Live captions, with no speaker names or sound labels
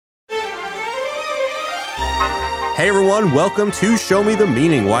Hey everyone, welcome to Show Me the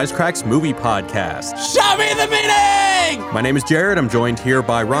Meaning, Wisecracks movie podcast. Show me the meaning! My name is Jared. I'm joined here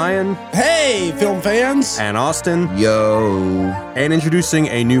by Ryan. Hey, film fans. And Austin. Yo. And introducing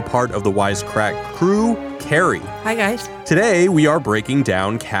a new part of the Wisecrack crew, Carrie. Hi, guys. Today, we are breaking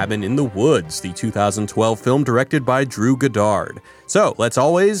down Cabin in the Woods, the 2012 film directed by Drew Goddard. So, let's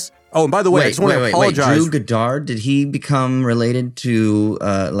always... Oh, and by the way, I just want to apologize. Drew Goddard, did he become related to,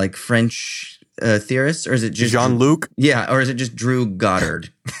 French... theorists, or is it just Jean-Luc? Yeah, or is it just Drew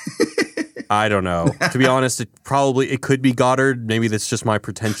Goddard? I don't know. To be honest, it could be Goddard. Maybe that's just my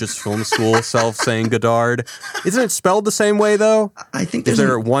pretentious film school self saying Goddard. Isn't it spelled the same way though? I think is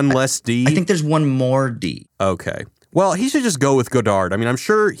there one less D? I think there's one more D. Okay. Well, he should just go with Goddard. I mean, I'm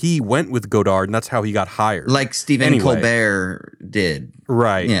sure he went with Goddard, and that's how he got hired. Like Stephen Colbert did.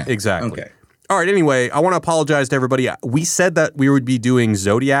 Right. Yeah. Exactly. Okay. All right, anyway, I want to apologize to everybody. We said that we would be doing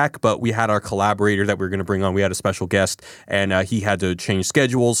Zodiac, but we had our collaborator that we were going to bring on. We had a special guest, and he had to change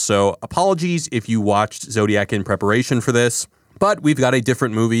schedules. So apologies if you watched Zodiac in preparation for this. But we've got a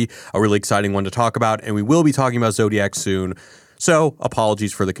different movie, a really exciting one to talk about, and we will be talking about Zodiac soon. So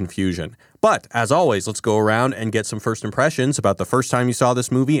apologies for the confusion. But as always, let's go around and get some first impressions about the first time you saw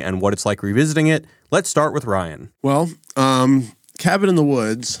this movie and what it's like revisiting it. Let's start with Ryan. Well, Cabin in the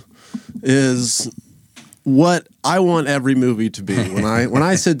Woods is what I want every movie to be. When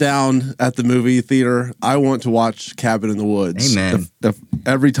I sit down at the movie theater, I want to watch Cabin in the Woods. Amen.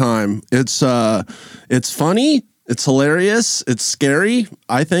 Every time. It's funny, it's hilarious, it's scary,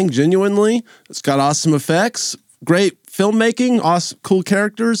 I think, genuinely. It's got awesome effects, great filmmaking, awesome, cool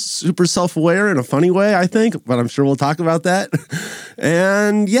characters, super self-aware in a funny way, I think, but I'm sure we'll talk about that.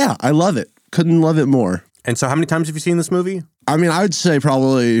 And yeah, I love it. Couldn't love it more. And so how many times have you seen this movie? I mean, I would say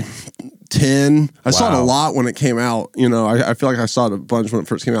probably 10. I saw it a lot when it came out. You know, I feel like I saw it a bunch when it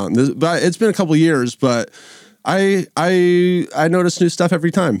first came out. But it's been a couple years, but I notice new stuff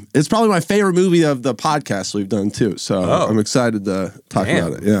every time. It's probably my favorite movie of the podcast we've done, too. So I'm excited to talk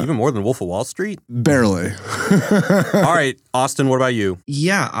about it. Yeah. Even more than Wolf of Wall Street? Barely. All right, Austin, what about you?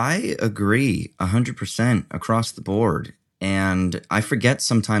 Yeah, I agree 100% across the board. And I forget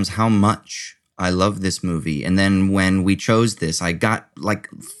sometimes how much I love this movie. And then when we chose this, I got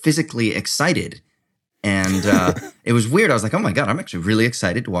physically excited. And it was weird. I was like, oh my God, I'm actually really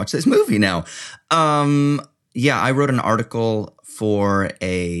excited to watch this movie now. Yeah, I wrote an article for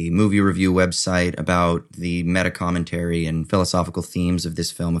a movie review website about the meta commentary and philosophical themes of this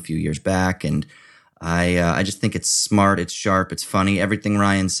film a few years back. And I just think it's smart, it's sharp, it's funny. Everything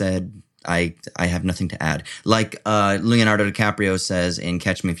Ryan said, I have nothing to add. Like Leonardo DiCaprio says in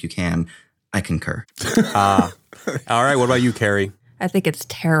Catch Me If You Can, I concur. All right. What about you, Carrie? I think it's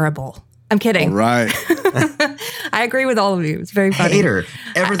terrible. I'm kidding. All right. I agree with all of you. It's very funny. Hater.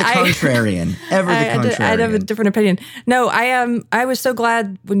 Ever the contrarian. I have a different opinion. No, I was so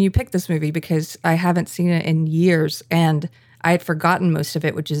glad when you picked this movie because I haven't seen it in years and I had forgotten most of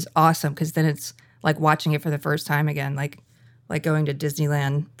it, which is awesome because then it's like watching it for the first time again, like going to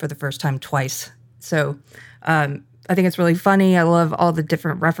Disneyland for the first time twice. So, I think it's really funny. I love all the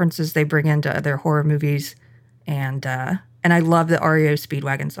different references they bring into other horror movies, and I love the REO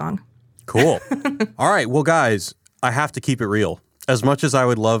Speedwagon song. Cool. All right, well, guys, I have to keep it real. As much as I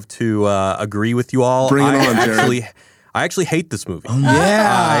would love to agree with you all, Bring it on, Jared. I actually hate this movie. Oh,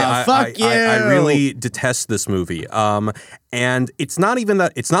 yeah. Fuck you. I really detest this movie. And it's not even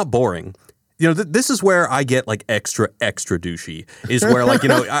that it's not boring. You know, this is where I get like extra douchey. Is where like, you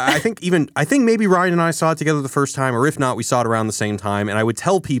know, I think maybe Ryan and I saw it together the first time, or if not, we saw it around the same time. And I would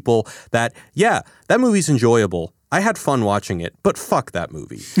tell people that, yeah, that movie's enjoyable. I had fun watching it, but fuck that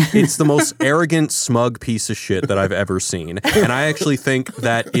movie. It's the most arrogant, smug piece of shit that I've ever seen. And I actually think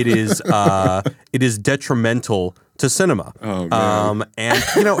that it is detrimental to cinema. Oh, man. And,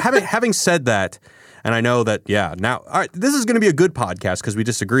 you know, having said that, and I know that, yeah, now, all right, this is going to be a good podcast because we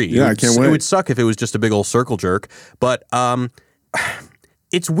disagree. Yeah, I can't wait. It would suck if it was just a big old circle jerk. But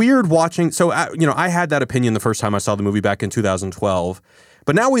it's weird watching. So, you know, I had that opinion the first time I saw the movie back in 2012.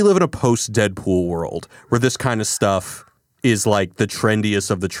 But now we live in a post-Deadpool world where this kind of stuff is like the trendiest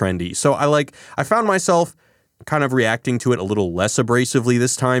of the trendy. So I found myself kind of reacting to it a little less abrasively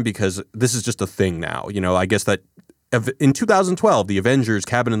this time because this is just a thing now. You know, I guess that in 2012, the Avengers,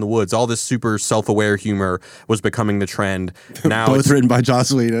 Cabin in the Woods, all this super self-aware humor was becoming the trend. Now both written by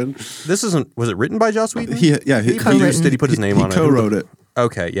Joss Whedon. Was it written by Joss Whedon? He Did he put his name on it? He co-wrote it.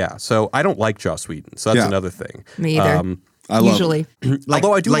 Okay, yeah. So I don't like Joss Whedon, so that's another thing. Me either. I love usually.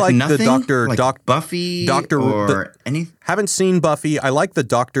 Although I do like nothing? the Buffy or any. Haven't seen Buffy. I like the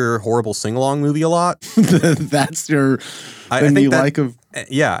Dr. Horrible sing-along movie a lot. That's your I think you that, like of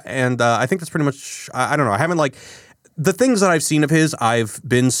Yeah, and I think that's pretty much, I don't know, I haven't like, the things that I've seen of his, I've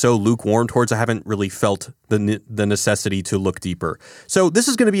been so lukewarm towards, I haven't really felt the necessity to look deeper. So this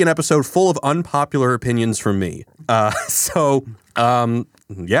is going to be an episode full of unpopular opinions from me. Yeah,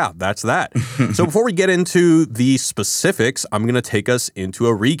 that's that. So before we get into the specifics, I'm going to take us into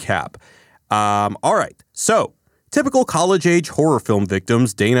a recap. All right, so typical college-age horror film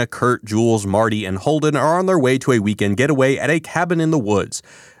victims, Dana, Kurt, Jules, Marty, and Holden are on their way to a weekend getaway at a cabin in the woods.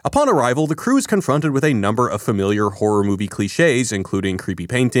 Upon arrival, the crew is confronted with a number of familiar horror movie cliches, including creepy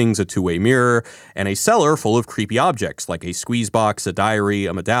paintings, a two-way mirror, and a cellar full of creepy objects like a squeeze box, a diary,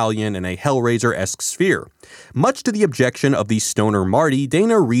 a medallion, and a Hellraiser-esque sphere. Much to the objection of the stoner Marty,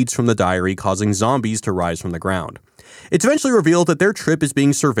 Dana reads from the diary, causing zombies to rise from the ground. It's eventually revealed that their trip is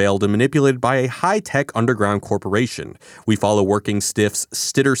being surveilled and manipulated by a high-tech underground corporation. We follow working stiffs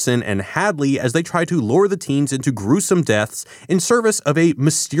Stitterson and Hadley as they try to lure the teens into gruesome deaths in service of a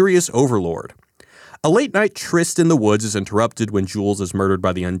mysterious overlord. A late-night tryst in the woods is interrupted when Jules is murdered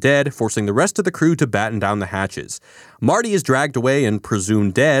by the undead, forcing the rest of the crew to batten down the hatches. Marty is dragged away and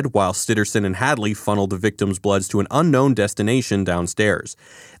presumed dead, while Stitterson and Hadley funnel the victims' bloods to an unknown destination downstairs.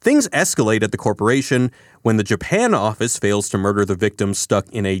 Things escalate at the corporation when the Japan office fails to murder the victims stuck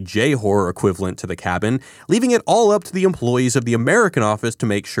in a J-horror equivalent to the cabin, leaving it all up to the employees of the American office to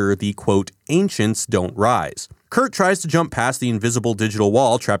make sure the, quote, ancients don't rise. Kurt tries to jump past the invisible digital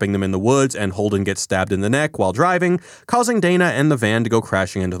wall, trapping them in the woods, and Holden gets stabbed in the neck while driving, causing Dana and the van to go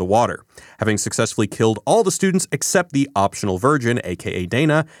crashing into the water. Having successfully killed all the students except the optional virgin, aka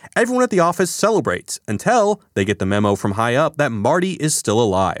Dana, everyone at the office celebrates until they get the memo from high up that Marty is still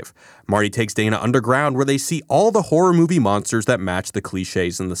alive. Marty takes Dana underground where they see all the horror movie monsters that match the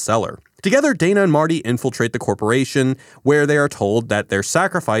cliches in the cellar. Together, Dana and Marty infiltrate the corporation, where they are told that their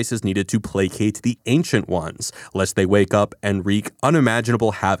sacrifice is needed to placate the Ancient Ones, lest they wake up and wreak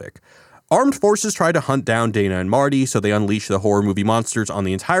unimaginable havoc. Armed forces try to hunt down Dana and Marty, so they unleash the horror movie monsters on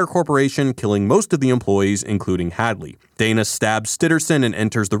the entire corporation, killing most of the employees, including Hadley. Dana stabs Stitterson and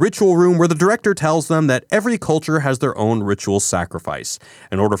enters the ritual room, where the director tells them that every culture has their own ritual sacrifice.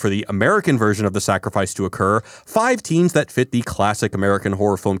 In order for the American version of the sacrifice to occur, 5 teens that fit the classic American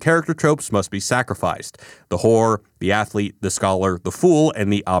horror film character tropes must be sacrificed: the whore, the athlete, the scholar, the fool,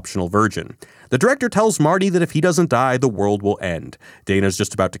 and the optional virgin. The director tells Marty that if he doesn't die, the world will end. Dana's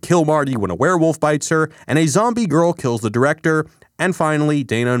just about to kill Marty when a werewolf bites her, and a zombie girl kills the director. And finally,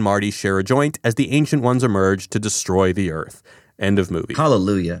 Dana and Marty share a joint as the Ancient Ones emerge to destroy the Earth. End of movie.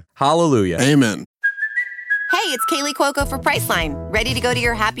 Hallelujah. Hallelujah. Amen. Hey, it's Kaylee Cuoco for Priceline. Ready to go to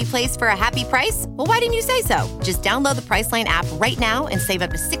your happy place for a happy price? Well, why didn't you say so? Just download the Priceline app right now and save up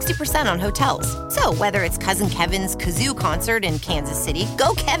to 60% on hotels. So whether it's Cousin Kevin's Kazoo Concert in Kansas City,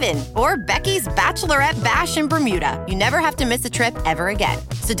 go Kevin, or Becky's Bachelorette Bash in Bermuda, you never have to miss a trip ever again.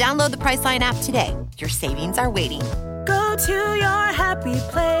 So download the Priceline app today. Your savings are waiting. Go to your happy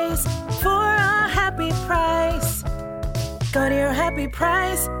place for a happy price. Go to your happy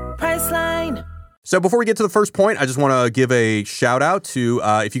price, Priceline. So before we get to the first point, I just want to give a shout out to,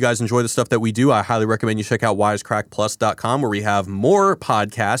 if you guys enjoy the stuff that we do, I highly recommend you check out wisecrackplus.com, where we have more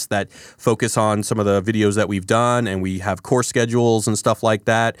podcasts that focus on some of the videos that we've done, and we have course schedules and stuff like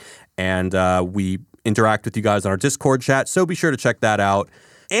that. And we interact with you guys on our Discord chat, so be sure to check that out.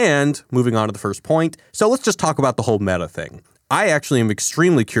 And moving on to the first point, so let's just talk about the whole meta thing. I actually am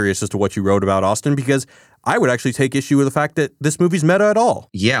extremely curious as to what you wrote about, Austin, because I would actually take issue with the fact that this movie's meta at all.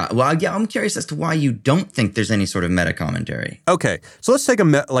 Yeah, well, yeah, I'm curious as to why you don't think there's any sort of meta commentary. Okay, so let's take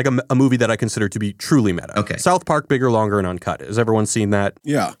a movie that I consider to be truly meta. Okay. South Park, Bigger, Longer, and Uncut. Has everyone seen that?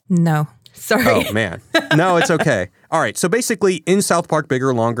 Yeah. No. Sorry. Oh, man. No, it's okay. All right, so basically, in South Park,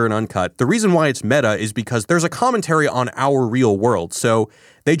 Bigger, Longer, and Uncut, the reason why it's meta is because there's a commentary on our real world. So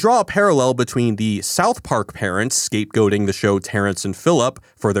they draw a parallel between the South Park parents scapegoating the show Terrence and Phillip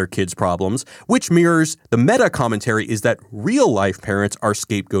for their kids' problems, which mirrors the meta commentary is that real-life parents are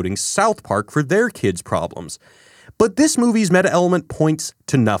scapegoating South Park for their kids' problems. But this movie's meta element points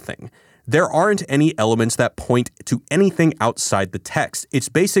to nothing. There aren't any elements that point to anything outside the text. It's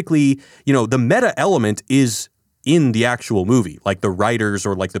basically, the meta element is in the actual movie, like the writers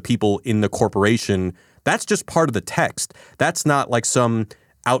or like the people in the corporation. That's just part of the text. That's not like some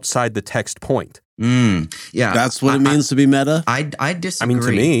outside the text point. Yeah. That's what it means to be meta? I disagree. I mean,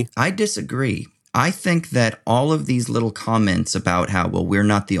 to me. I disagree. I think that all of these little comments about how, well, we're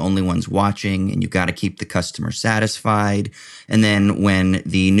not the only ones watching and you got to keep the customer satisfied. And then when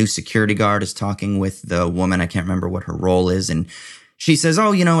the new security guard is talking with the woman, I can't remember what her role is, and she says,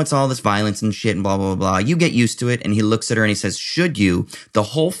 oh, it's all this violence and shit and blah, blah, blah. You get used to it. And he looks at her and he says, should you? The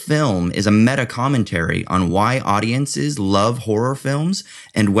whole film is a meta commentary on why audiences love horror films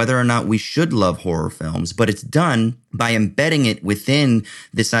and whether or not we should love horror films. But it's done by embedding it within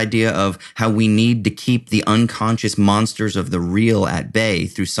this idea of how we need to keep the unconscious monsters of the real at bay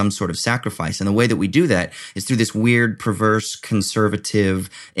through some sort of sacrifice. And the way that we do that is through this weird, perverse, conservative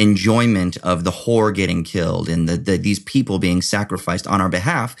enjoyment of the whore getting killed and these people being sacrificed on our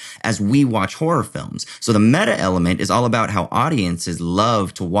behalf as we watch horror films. So the meta element is all about how audiences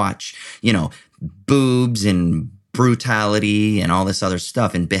love to watch, boobs and brutality and all this other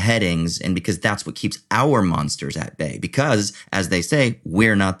stuff and beheadings, and because that's what keeps our monsters at bay. Because, as they say,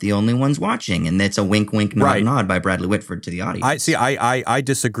 we're not the only ones watching, and it's a wink, wink, nod, nod by Bradley Whitford to the audience. I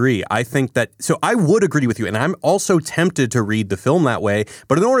disagree. I think that so I would agree with you, and I'm also tempted to read the film that way.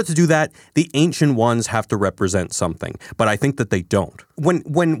 But in order to do that, the Ancient Ones have to represent something. But I think that they don't.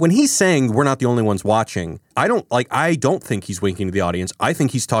 When he's saying we're not the only ones watching, I don't think he's winking to the audience. I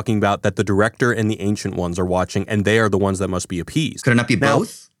think he's talking about that the director and the Ancient Ones are watching, and they are the ones that must be appeased. Could it not be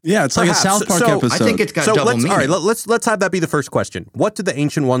both? Yeah, it's Perhaps. like a South Park episode. I think it's got double meaning. All right, let's have that be the first question. What do the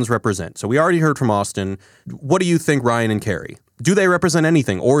Ancient Ones represent? So we already heard from Austin. What do you think, Ryan and Carrie? Do they represent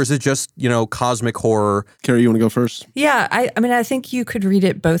anything, or is it just, cosmic horror? Carrie, you want to go first? Yeah, I mean, I think you could read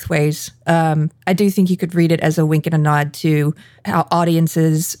it both ways. I do think you could read it as a wink and a nod to how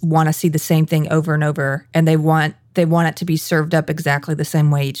audiences want to see the same thing over and over, and they want it to be served up exactly the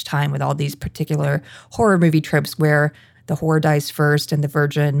same way each time with all these particular horror movie tropes where the whore dies first and the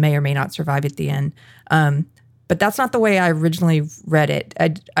virgin may or may not survive at the end. But that's not the way I originally read it.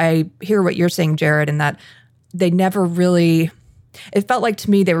 I hear what you're saying, Jared, in that they never really... It felt like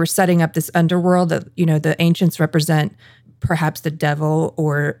to me they were setting up this underworld that, the ancients represent perhaps the devil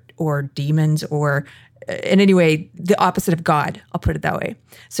or demons or in any way the opposite of God. I'll put it that way.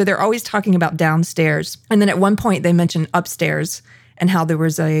 So they're always talking about downstairs. And then at one point they mentioned upstairs and how there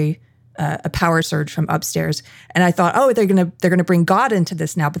was a power surge from upstairs. And I thought, oh, they're gonna bring God into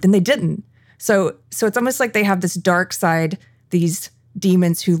this now, but then they didn't. So it's almost like they have this dark side, these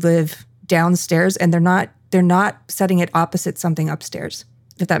demons who live downstairs, and they're not setting it opposite something upstairs,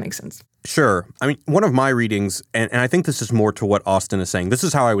 if that makes sense. Sure. I mean, one of my readings, and I think this is more to what Austin is saying, this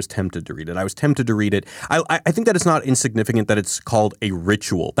is how I was tempted to read it. I was tempted to read it. I think that it's not insignificant that it's called a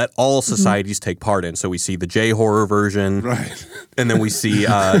ritual that all societies take part in. So we see the J-horror version, right? And then we see,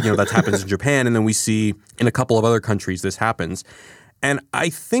 that happens in Japan, and then we see in a couple of other countries this happens. And I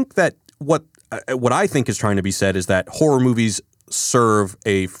think that what I think is trying to be said is that horror movies serve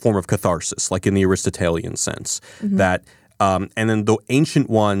a form of catharsis, like in the Aristotelian sense, that and then the Ancient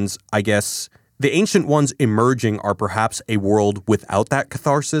Ones, I guess, the Ancient Ones emerging are perhaps a world without that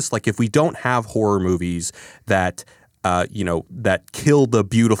catharsis. Like if we don't have horror movies that, that kill the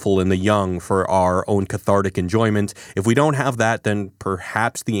beautiful and the young for our own cathartic enjoyment, if we don't have that, then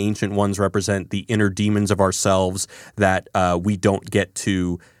perhaps the Ancient Ones represent the inner demons of ourselves that we don't get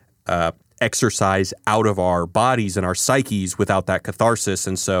to exercise out of our bodies and our psyches without that catharsis.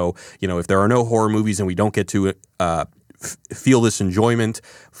 And so, if there are no horror movies and we don't get to feel this enjoyment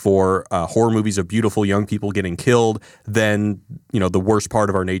for horror movies of beautiful young people getting killed, then, the worst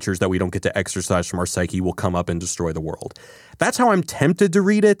part of our natures that we don't get to exercise from our psyche will come up and destroy the world. That's how I'm tempted to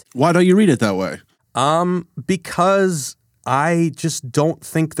read it. Why don't you read it that way? Because I just don't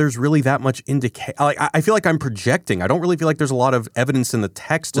think there's really that much indication. I feel like I'm projecting. I don't really feel like there's a lot of evidence in the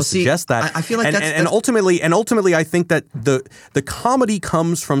text to suggest that. I feel like and ultimately, I think that the comedy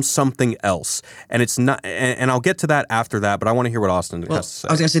comes from something else, and it's not. And I'll get to that after that. But I want to hear what Austin has to say.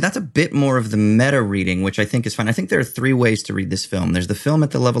 I was going to say that's a bit more of the meta reading, which I think is fine. I think there are three ways to read this film. There's the film at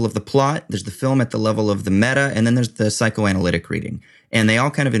the level of the plot. There's the film at the level of the meta, and then there's the psychoanalytic reading. And they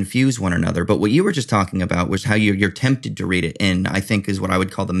all kind of infuse one another. But what you were just talking about was how you're tempted to read it in, I think, is what I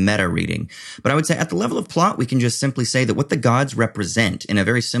would call the meta reading. But I would say at the level of plot, we can just simply say that what the gods represent in a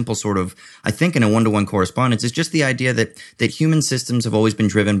very simple sort of, I think in a one-to-one correspondence, is just the idea that human systems have always been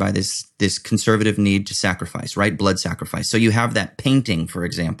driven by this conservative need to sacrifice, right? Blood sacrifice. So you have that painting, for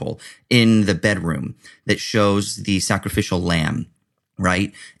example, in the bedroom that shows the sacrificial lamb.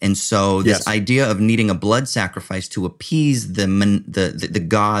 Right. And so this idea of needing a blood sacrifice to appease the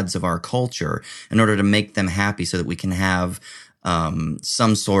gods of our culture in order to make them happy so that we can have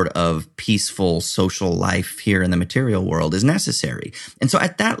some sort of peaceful social life here in the material world is necessary. And so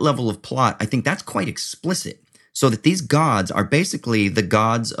at that level of plot, I think that's quite explicit. So that these gods are basically the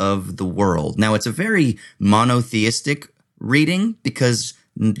gods of the world. Now, it's a very monotheistic reading because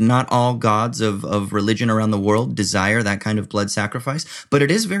Not all gods of religion around the world desire that kind of blood sacrifice, but it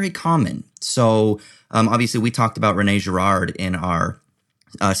is very common. So obviously we talked about Rene Girard in our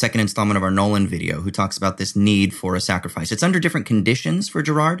second installment of our Nolan video, who talks about this need for a sacrifice. It's under different conditions for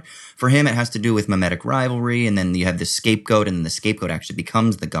Girard. For him, it has to do with mimetic rivalry, and then you have the scapegoat, and then the scapegoat actually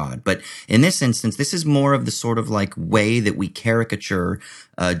becomes the god. But in this instance, this is more of the sort of like way that we caricature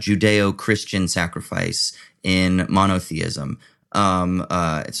Judeo-Christian sacrifice in monotheism.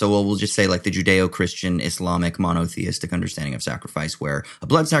 So we'll just say like the Judeo-Christian Islamic monotheistic understanding of sacrifice, where a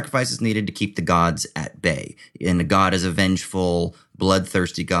blood sacrifice is needed to keep the gods at bay. And the god is a vengeful,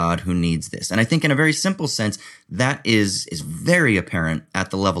 bloodthirsty god who needs this. And I think in a very simple sense, that is very apparent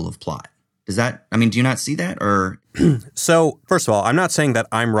at the level of plot. Do you not see that? Or So, first of all, I'm not saying that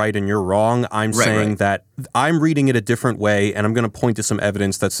I'm right and you're wrong. I'm saying that I'm reading it a different way, and I'm going to point to some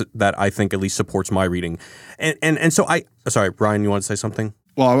evidence that I think at least supports my reading. And so sorry, Brian, you want to say something?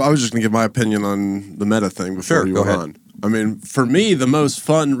 Well, I was just going to give my opinion on the meta thing before you went on. I mean, for me, the most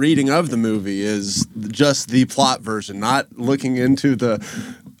fun reading of the movie is just the plot version, not looking into it.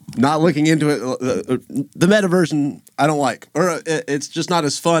 The meta version I don't like, or it's just not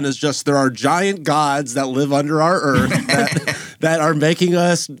as fun as just there are giant gods that live under our earth that are making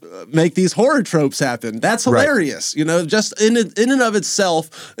us make these horror tropes happen. That's hilarious, you know. Just in and of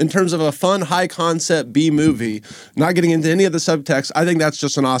itself, in terms of a fun, high concept B movie, not getting into any of the subtext, I think that's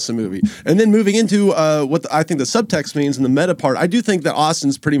just an awesome movie. And then moving into what I think the subtext means in the meta part, I do think that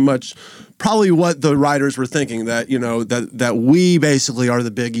Austin's pretty much probably what the writers were thinking, that, you know, that we basically are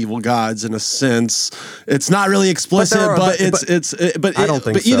the big evil gods in a sense. It's not really explicit, but I don't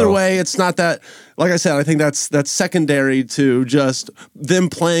think so. Either way, it's not that. Like I said, I think that's secondary to just them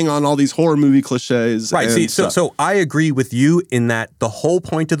playing on all these horror movie cliches. Right. See, so I agree with you in that the whole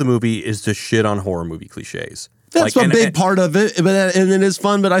point of the movie is to shit on horror movie cliches. That's a big part of it, and it is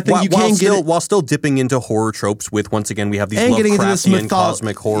fun. But I think while still dipping into horror tropes with, once again, we have these Lovecraftian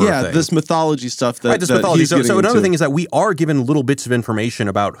cosmic horror things. This mythology stuff. This mythology. So another thing is that we are given little bits of information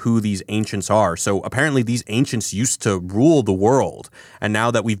about who these ancients are. So apparently these ancients used to rule the world, and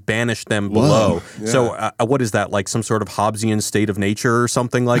now that we've banished them below. Yeah. So what is that, like some sort of Hobbesian state of nature or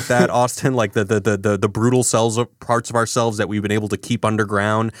something like that, Austin? Like the brutal parts of ourselves that we've been able to keep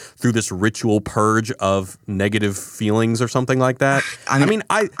underground through this ritual purge of negative feelings or something like that. I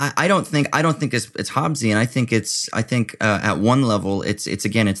don't think it's Hobbesian. I think at one level it's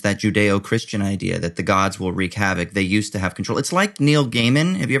that Judeo-Christian idea that the gods will wreak havoc. They used to have control. It's like Neil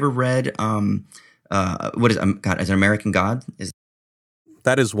Gaiman. Have you ever read what is God? Is it American God?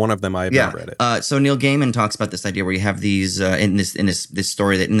 That is one of them. I have not read it. So Neil Gaiman talks about this idea where you have these in this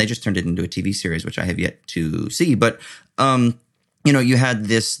story and they just turned it into a TV series, which I have yet to see. But you know, you had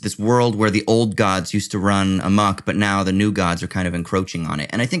this world where the old gods used to run amok, but now the new gods are kind of encroaching on it.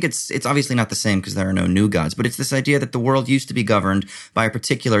 And I think it's obviously not the same because there are no new gods, but it's this idea that the world used to be governed by a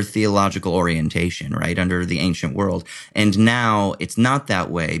particular theological orientation, right, under the ancient world. And now it's not that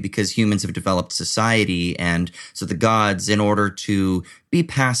way because humans have developed society. And so the gods, in order to be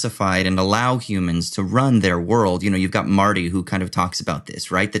pacified and allow humans to run their world. You know, you've got Marty who kind of talks about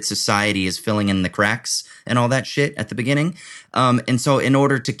this, right? That society is filling in the cracks and all that shit at the beginning. And so in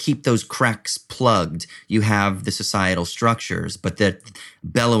order to keep those cracks plugged, you have the societal structures, but that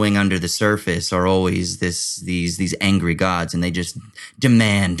bellowing under the surface are always these angry gods, and they just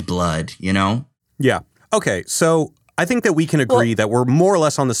demand blood, you know? Yeah. Okay. So I think that we can agree that we're more or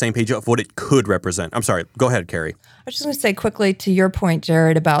less on the same page of what it could represent. I'm sorry. Go ahead, Carrie. I was just going to say quickly to your point,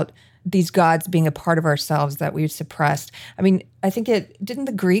 Jared, about these gods being a part of ourselves that we've suppressed. I mean, I think didn't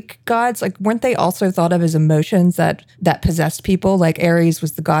the Greek gods, like, weren't they also thought of as emotions that possessed people? Like Ares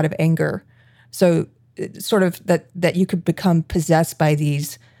was the god of anger. So sort of that you could become possessed by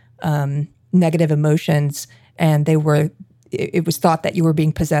these negative emotions, and it was thought that you were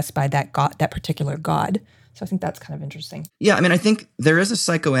being possessed by that god, that particular god. So I think that's kind of interesting. Yeah, I mean, I think there is a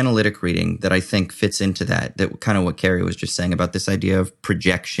psychoanalytic reading that I think fits into that kind of what Carrie was just saying about this idea of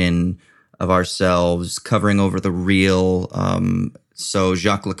projection of ourselves, covering over the real. So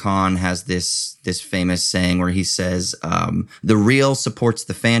Jacques Lacan has this famous saying where he says, the real supports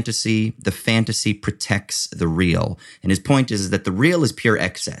the fantasy protects the real. And his point is that the real is pure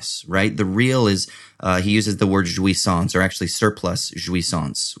excess, right? The real is, he uses the word jouissance, or actually surplus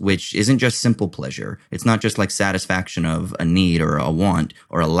jouissance, which isn't just simple pleasure. It's not just like satisfaction of a need or a want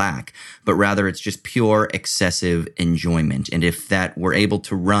or a lack, but rather it's just pure excessive enjoyment. And if that were able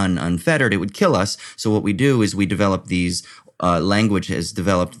to run unfettered, it would kill us. So what we do is we develop these language has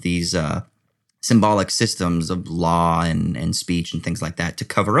developed these symbolic systems of law and speech and things like that to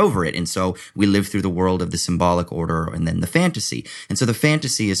cover over it. And so we live through the world of the symbolic order and then the fantasy. And so the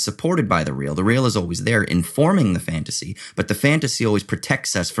fantasy is supported by the real. The real is always there informing the fantasy, but the fantasy always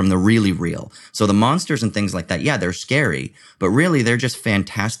protects us from the really real. So the monsters and things like that, yeah, they're scary, but really they're just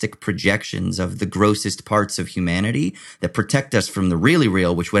fantastic projections of the grossest parts of humanity that protect us from the really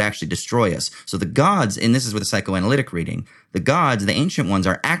real, which would actually destroy us. So the gods, and this is with a psychoanalytic reading, the gods, the ancient ones,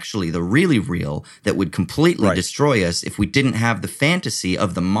 are actually the really real that would completely destroy us if we didn't have the fantasy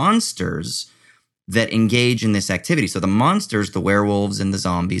of the monsters that engage in this activity. So the monsters, the werewolves and the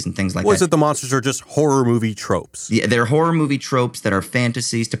zombies and things like that. Was it the monsters are just horror movie tropes? Yeah, they're horror movie tropes that are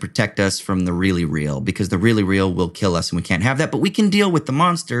fantasies to protect us from the really real, because the really real will kill us and we can't have that. But we can deal with the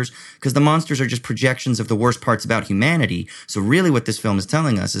monsters because the monsters are just projections of the worst parts about humanity. So really what this film is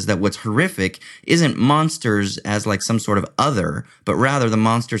telling us is that what's horrific isn't monsters as like some sort of other, but rather the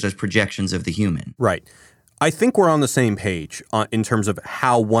monsters as projections of the human. Right. I think we're on the same page in terms of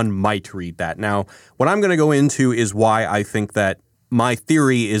how one might read that. Now, what I'm going to go into is why I think that my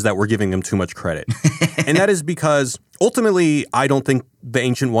theory is that we're giving them too much credit. And that is because ultimately, I don't think the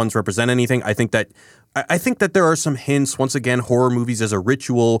ancient ones represent anything. I think that there are some hints. Once again, horror movies as a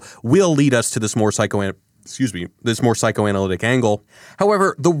ritual will lead us to this more psychoanalytic angle.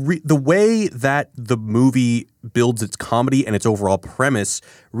 However, the way that the movie builds its comedy and its overall premise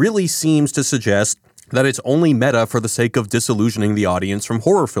really seems to suggest that it's only meta for the sake of disillusioning the audience from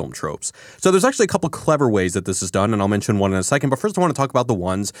horror film tropes. So there's actually a couple clever ways that this is done, and I'll mention one in a second. But first, I want to talk about the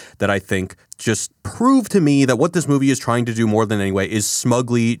ones that I think just prove to me that what this movie is trying to do more than anyway is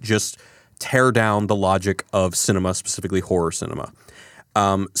smugly just tear down the logic of cinema, specifically horror cinema.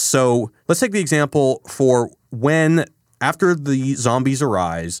 So let's take the example for when, after the zombies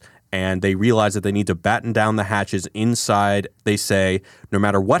arise, and they realize that they need to batten down the hatches inside, they say, no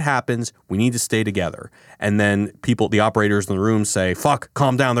matter what happens, we need to stay together. And then the operators in the room say, fuck,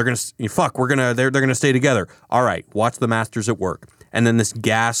 calm down. They're going to stay together. All right, watch the masters at work. And then this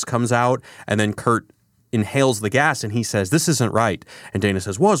gas comes out, and then Kurt inhales the gas and he says, this isn't right. And Dana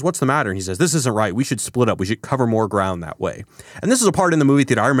says, what's the matter? And he says, this isn't right. We should split up. We should cover more ground that way. And this is a part in the movie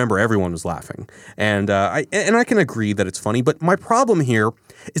that I remember everyone was laughing. And I can agree that it's funny, but my problem here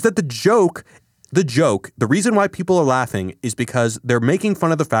is that the joke, the reason why people are laughing is because they're making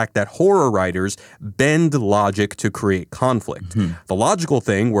fun of the fact that horror writers bend logic to create conflict. Mm-hmm. The logical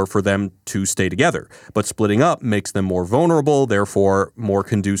thing were for them to stay together, but splitting up makes them more vulnerable, therefore more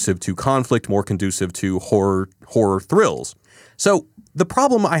conducive to conflict, more conducive to horror thrills. So the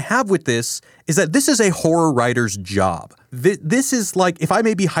problem I have with this is that this is a horror writer's job. This is like, if I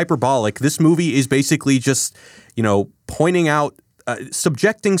may be hyperbolic, this movie is basically just, pointing out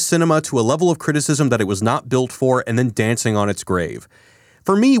subjecting cinema to a level of criticism that it was not built for and then dancing on its grave.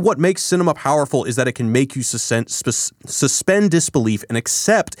 For me, what makes cinema powerful is that it can make you suspend disbelief and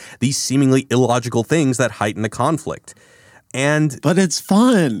accept these seemingly illogical things that heighten the conflict. But it's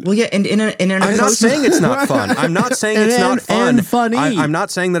fun. Well, yeah, and I'm not saying it's not fun. I'm not saying it's not fun. And funny. I'm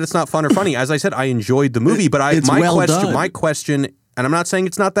not saying that it's not fun or funny. As I said, I enjoyed the movie, but my question, and I'm not saying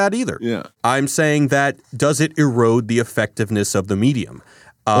it's not that either. Yeah. I'm saying that does it erode the effectiveness of the medium?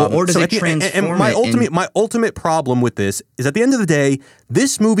 Or does it transform and my ultimate problem with this is at the end of the day,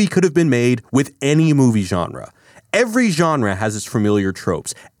 this movie could have been made with any movie genre. Every genre has its familiar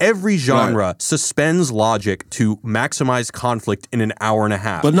tropes. Every genre suspends logic to maximize conflict in an hour and a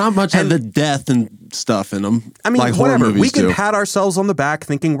half. But not much of the death and stuff in them. I mean, like whatever. We can do. pat ourselves on the back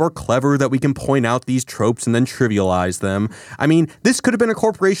thinking we're clever, that we can point out these tropes and then trivialize them. I mean, this could have been a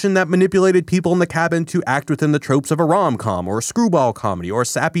corporation that manipulated people in the cabin to act within the tropes of a rom-com or a screwball comedy or a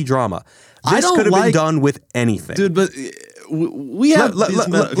sappy drama. This could have been done with anything. Dude, but we have...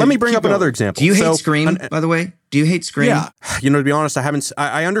 Let me bring up another example. Do you hate Scream, by the way? Do you hate Scream? Yeah. To be honest,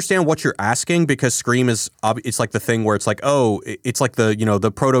 I understand what you're asking because Scream is, it's like the thing where it's like, oh, it's like the,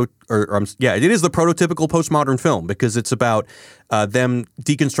 the it is the prototypical postmodern film because it's about them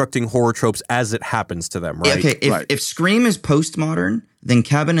deconstructing horror tropes as it happens to them, right? Okay, if Scream is postmodern, then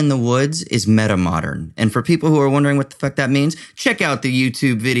Cabin in the Woods is metamodern. And for people who are wondering what the fuck that means, check out the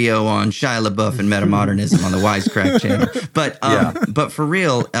YouTube video on Shia LaBeouf and metamodernism on the Wisecrack channel. But for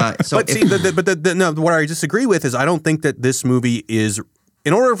real, what I disagree with is I don't think that this movie is,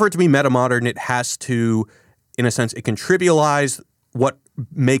 in order for it to be metamodern, it has to, in a sense, it can trivialize what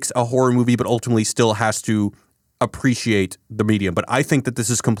makes a horror movie, but ultimately still has to appreciate the medium, but I think that this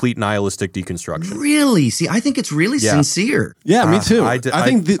is complete nihilistic deconstruction. Really? See, I think it's really sincere. Yeah, me too. I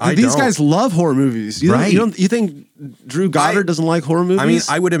think these guys love horror movies. You think Drew Goddard doesn't like horror movies? I mean,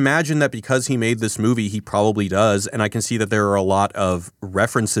 I would imagine that because he made this movie, he probably does, and I can see that there are a lot of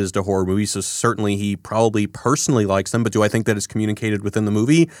references to horror movies, so certainly he probably personally likes them, but do I think that it's communicated within the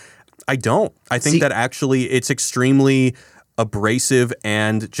movie? I don't. I think that actually it's extremely abrasive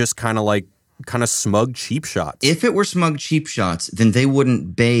and just kind of smug cheap shots. If it were smug cheap shots, then they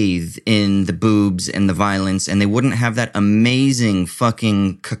wouldn't bathe in the boobs and the violence, and they wouldn't have that amazing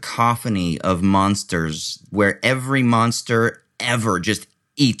fucking cacophony of monsters where every monster ever just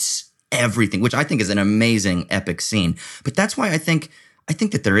eats everything, which I think is an amazing epic scene. But that's why I think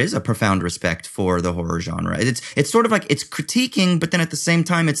that there is a profound respect for the horror genre. It's sort of like it's critiquing, but then at the same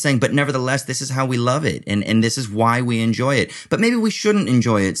time it's saying, but nevertheless, this is how we love it, and this is why we enjoy it. But maybe we shouldn't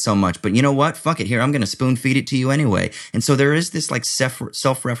enjoy it so much. But you know what? Fuck it. Here, I'm going to spoon feed it to you anyway. And so there is this like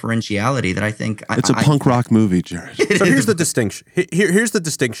self-referentiality that I think it's a punk rock movie, Jared. So here's the distinction. Here's the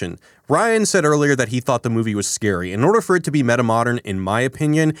distinction. Ryan said earlier that he thought the movie was scary. In order for it to be meta-modern, in my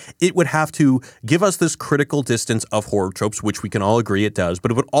opinion, it would have to give us this critical distance of horror tropes, which we can all agree it does,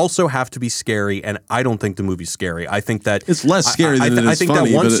 but it would also have to be scary, and I don't think the movie's scary. I think that it's less scary than it is I think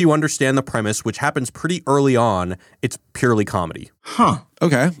funny, that once you understand the premise, which happens pretty early on, it's purely comedy. Huh.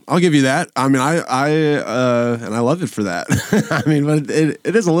 Okay, I'll give you that. I mean, I love it for that. I mean, but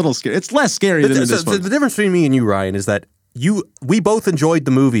it is a little scary. It's less scary than it is funny. The difference between me and you, Ryan, is that we both enjoyed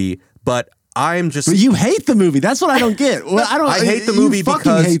the movie, but I'm just. But you hate the movie. That's what I don't get. Well, I hate the movie because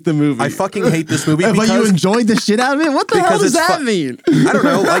fucking hate the movie. I fucking hate this movie because. But you enjoyed the shit out of it. What the hell does that mean? I don't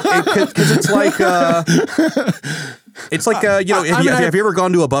know, because it's like. It's like, have you ever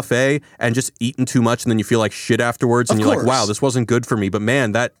gone to a buffet and just eaten too much and then you feel like shit afterwards and you're like, wow, this wasn't good for me. But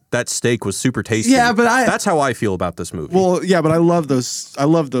man, that steak was super tasty. Yeah, but that's how I feel about this movie. Well, yeah, but I love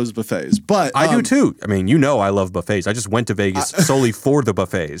those buffets. But I do too. I mean, I love buffets. I just went to Vegas solely for the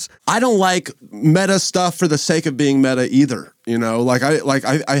buffets. I don't like meta stuff for the sake of being meta either. You know,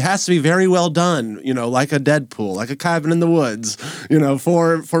 it has to be very well done, you know, like a Deadpool, like a Cabin in the Woods, you know,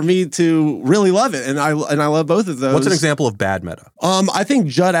 for me to really love it. And I love both of those. What's an example of bad meta? I think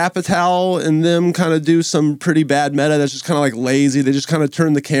Judd Apatow and them kind of do some pretty bad meta that's just kind of like lazy. They just kind of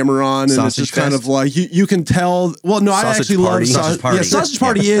turn the cammer on and it's just kind of like you can tell. Well, no, I actually love Sausage Party. Yeah, Sausage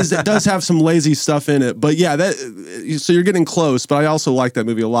Party it does have some lazy stuff in it. But yeah, so you're getting close, but I also like that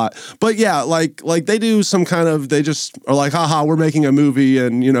movie a lot. But yeah, like they do some kind of, they just are like, haha, we're making a movie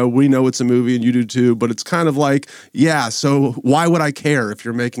and, you know, we know it's a movie and you do too, but it's kind of like, yeah, so why would I care if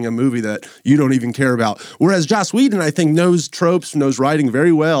you're making a movie that you don't even care about? Whereas Joss Whedon, I think, knows tropes, knows writing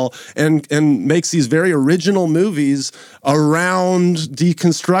very well and makes these very original movies around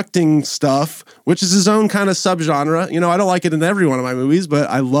deconstructing stuff, which is his own kind of subgenre. You know, I don't like it in every one of my movies, but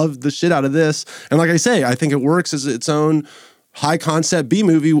I love the shit out of this. And like I say, I think it works as its own high concept B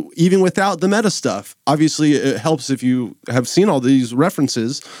movie, even without the meta stuff. Obviously, it helps if you have seen all these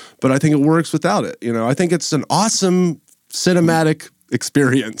references, but I think it works without it. You know, I think it's an awesome cinematic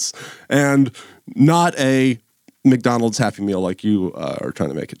experience and not a McDonald's Happy Meal like you are trying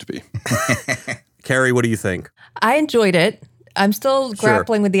to make it to be. Carrie, what do you think? I enjoyed it. I'm still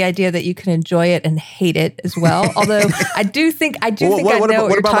grappling with the idea that you can enjoy it and hate it as well. Although I think I know what you're talking about.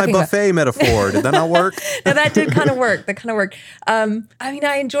 What about my buffet metaphor? Did that not work? No, that did kind of work. I mean,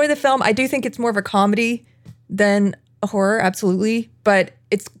 I enjoy the film. I do think it's more of a comedy than a horror, absolutely. But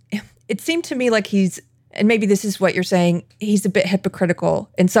it seemed to me like he's, and maybe this is what you're saying, he's a bit hypocritical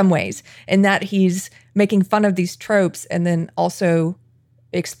in some ways, in that he's making fun of these tropes and then also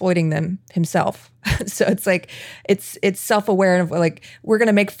exploiting them himself. So it's like it's self-aware of like, we're going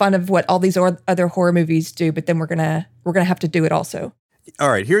to make fun of what all these other horror movies do, but then we're going to have to do it also.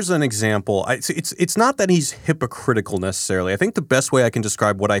 All right, here's an example. It's not that he's hypocritical necessarily. I think the best way I can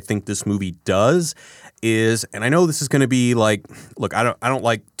describe what I think this movie does is, and I know this is going to be like, look, I don't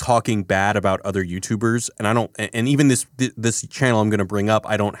like talking bad about other YouTubers, and even this channel I'm going to bring up,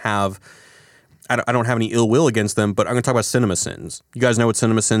 I don't have any ill will against them, but I'm going to talk about CinemaSins. You guys know what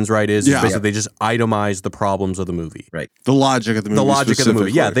CinemaSins, right, is? Yeah. Basically, they just itemize the problems of the movie. Right. The logic of the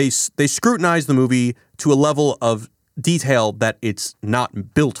movie. Yeah, they scrutinize the movie to a level of detail that it's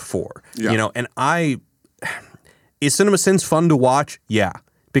not built for. Yeah. You know, and is CinemaSins fun to watch? Yeah.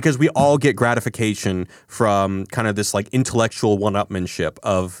 Because we all get gratification from kind of this like intellectual one-upmanship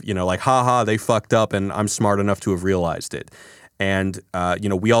of, you know, like, haha, they fucked up and I'm smart enough to have realized it. And,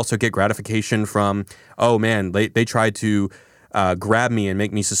 we also get gratification from, oh, man, they tried to grab me and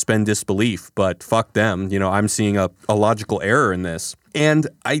make me suspend disbelief, but fuck them. You know, I'm seeing a logical error in this. And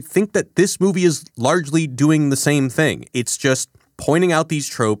I think that this movie is largely doing the same thing. It's just pointing out these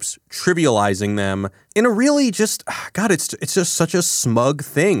tropes, trivializing them in a really just, God, it's just such a smug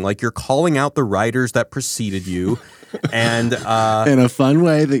thing. Like you're calling out the writers that preceded you. And in a fun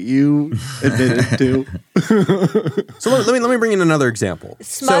way that you admitted to. So let me bring in another example.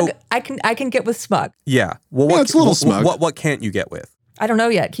 Smug, So, I can get with smug. yeah. Well, Yeah, it's a little smug. What can't you get with? I don't know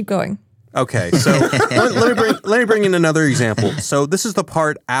yet. Keep going. Okay, so let me bring in another example. So this is the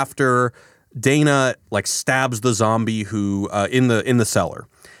part after Dana like stabs the zombie who in the cellar.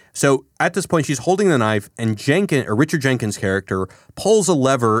 So at this point, she's holding the knife, and Richard Jenkins' character pulls a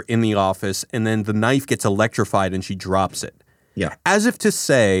lever in the office, and then the knife gets electrified, and she drops it. Yeah. As if to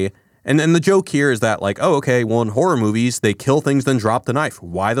say, and the joke here is that like, oh, okay, well in horror movies they kill things then drop the knife.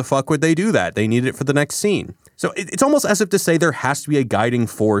 Why the fuck would they do that? They need it for the next scene. So it's almost as if to say there has to be a guiding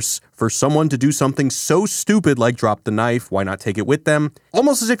force for someone to do something so stupid like drop the knife. Why not take it with them?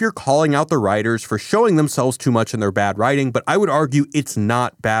 Almost as if you're calling out the writers for showing themselves too much in their bad writing, but I would argue it's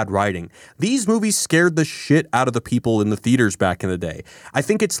not bad writing. These movies scared the shit out of the people in the theaters back in the day. I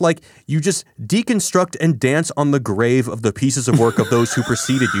think it's like you just deconstruct and dance on the grave of the pieces of work of those who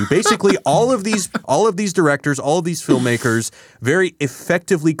preceded you. Basically, all of these directors, all of these filmmakers very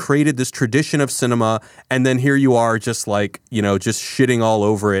effectively created this tradition of cinema, and then here you are just like, just shitting all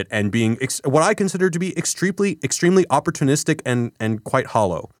over it and being what I consider to be extremely opportunistic and quite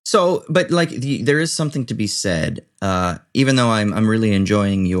hollow. So, but like there is something to be said, even though I'm really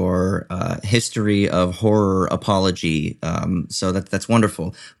enjoying your history of horror apology. So that's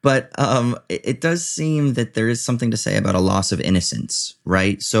wonderful. But it does seem that there is something to say about a loss of innocence,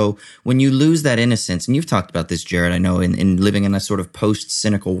 right? So when you lose that innocence, and you've talked about this, Jared, I know in living in a sort of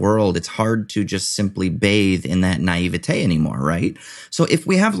post-cynical world, it's hard to just simply bathe in that naivete anymore, right? So if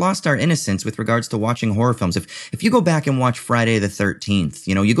we have lost our innocence with regards to watching horror films, if you go back and watch Friday the 13th,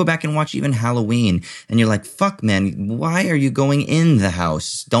 you go back and watch even Halloween, and you're like, fuck, man, why are you going in the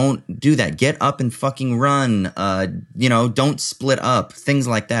house? Don't do that. Get up and fucking run. Don't split up. Things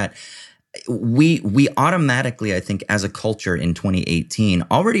like that. We automatically, I think, as a culture in 2018,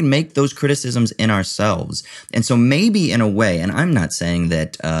 already make those criticisms in ourselves. And so maybe in a way, and I'm not saying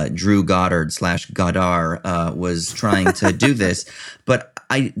that Drew Goddard / Goddard was trying to do this, but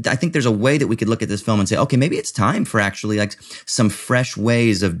I think there's a way that we could look at this film and say, okay, maybe it's time for actually like some fresh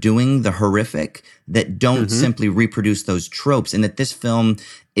ways of doing the horrific that don't simply reproduce those tropes, and that this film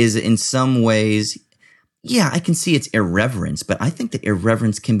is in some ways, yeah, I can see it's irreverence, but I think that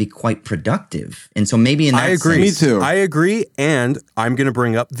irreverence can be quite productive. And so maybe in that I agree. sense, Me too. I agree, and I'm going to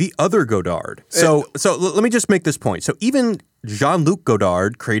bring up the other Godard. So let me just make this point. So even Jean-Luc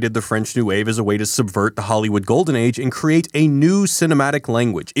Godard created the French New Wave as a way to subvert the Hollywood Golden Age and create a new cinematic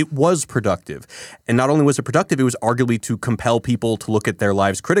language. It was productive. And not only was it productive, it was arguably to compel people to look at their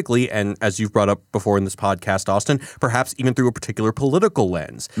lives critically, and as you've brought up before in this podcast, Austin, perhaps even through a particular political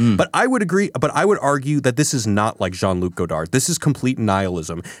lens. But I would argue that this is not like Jean-Luc Godard. This is complete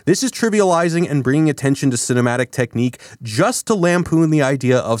nihilism. This is trivializing and bringing attention to cinematic technique just to lampoon the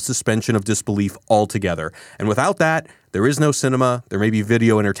idea of suspension of disbelief altogether. And without that, there is no cinema. There may be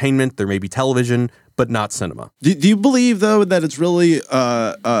video entertainment. There may be television, but not cinema. Do you believe though that it's really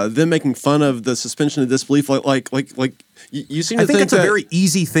them making fun of the suspension of disbelief? Like you seem to I think it's that, a very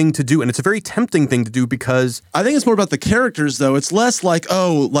easy thing to do, and it's a very tempting thing to do because I think it's more about the characters though. It's less like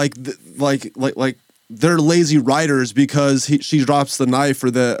they're lazy writers because she drops the knife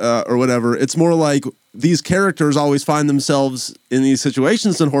or whatever. It's more like these characters always find themselves in these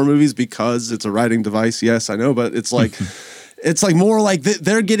situations in horror movies because it's a writing device. Yes, I know, but it's like it's like more like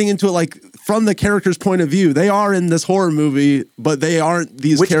they're getting into it like from the character's point of view. They are in this horror movie, but they aren't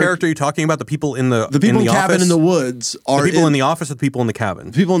these. Which character are you talking about? The people in the people in the cabin office? in the woods are the people in the office or the people in the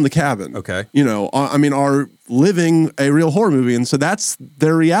cabin? People in the cabin. Okay. Are living a real horror movie, and so that's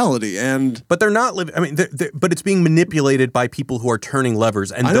their reality. But they're not living. I mean, but it's being manipulated by people who are turning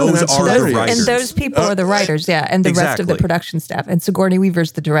levers, and I know, those that's are the hilarious. writers. And those people are the writers, yeah, and the rest of the Exactly. production staff. And Sigourney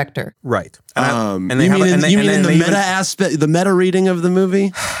Weaver's the director. Right. You mean in the meta aspect, the meta reading of the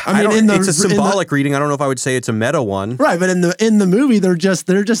movie? It's a symbolic reading. I don't know if I would say it's a meta one. Right, but in the movie, they're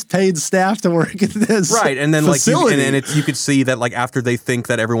just paid staff to work at this. Right, and then facility. you could see that like after they think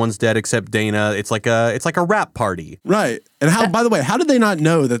that everyone's dead except Dana, it's like a rap party. Right, and by the way, how did they not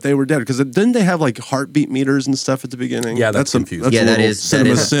know that they were dead? Because didn't they have like heartbeat meters and stuff at the beginning? Yeah, that's confusing. That's Yeah, a that little is-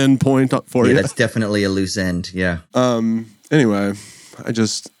 cinema sin point for yeah, you. that's definitely a loose end. Yeah. Anyway, I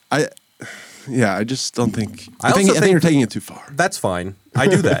just don't think. I think you're taking it too far. That's fine. I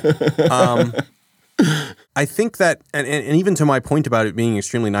do that. I think that, and even to my point about it being an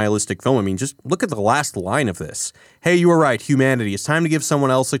extremely nihilistic film, I mean, just look at the last line of this. Hey, you were right, humanity. It's time to give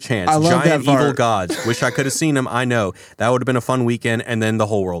someone else a chance. I love Giant that part. evil gods. Wish I could have seen them. I know. That would have been a fun weekend, and then the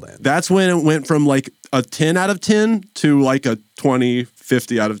whole world ends. That's when it went from like a 10 out of 10 to like a 20,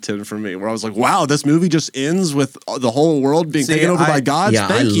 50 out of 10 for me, where I was like, wow, this movie just ends with the whole world being taken over by gods. Yeah,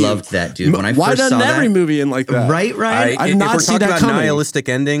 Thank you. loved that, dude. When I Why first saw doesn't every that, movie end like that? Right? I did If not we're see talking that about coming. nihilistic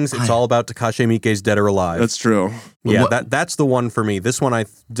endings, it's all about Takashi Miike's Dead or Alive. That's true. Yeah, that's the one for me. This one I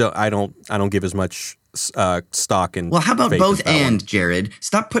don't give as much stock in. Well, how about faith both as that one. and, Jared?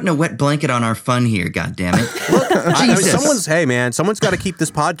 Stop putting a wet blanket on our fun here, goddammit. I mean, Jesus. someone's got to keep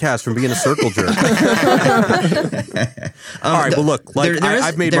this podcast from being a circle jerk. All right, well, look, like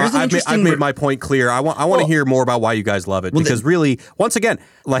I've made my point clear. I want to hear more about why you guys love it, because really, once again,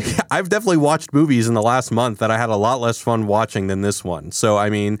 like I've definitely watched movies in the last month that I had a lot less fun watching than this one. So I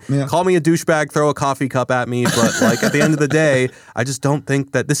mean, call me a douchebag, throw a coffee cup at me, but like at the end of the day, I just don't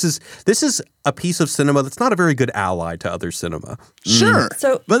think that this is a piece of cinema that's not a very good ally to other cinema. Sure.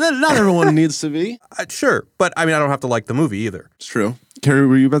 So- but then not everyone needs to be. Sure, but I mean, I don't have to like the movie either. It's true. Carrie,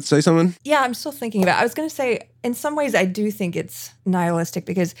 were you about to say something? Yeah, I'm still thinking about it. I was going to say, in some ways, I do think it's nihilistic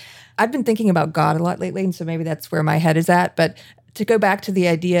because I've been thinking about God a lot lately, and so maybe that's where my head is at. But to go back to the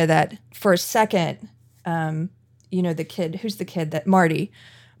idea that for a second, the kid, who's the kid that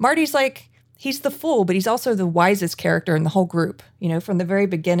Marty's like, he's the fool, but he's also the wisest character in the whole group. You know, from the very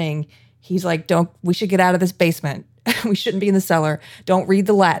beginning, he's like, we should get out of this basement. We shouldn't be in the cellar. Don't read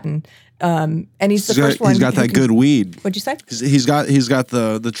the Latin. And he's the first one. He's got that good weed. What'd you say? He's got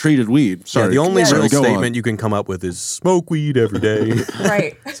the treated weed. Sorry. Yeah, the only real go on. statement you can come up with is smoke weed every day.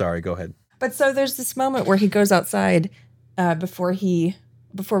 Right. Sorry, go ahead. But so there's this moment where he goes outside before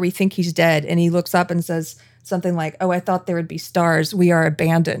we think he's dead, and he looks up and says something like, "Oh, I thought there would be stars. We are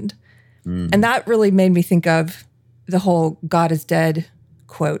abandoned." And that really made me think of the whole "God is dead"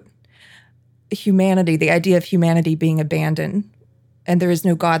 quote. Humanity, the idea of humanity being abandoned, and there is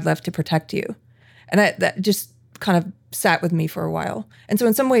no God left to protect you. And that just kind of sat with me for a while. And so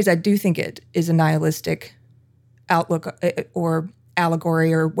in some ways, I do think it is a nihilistic outlook or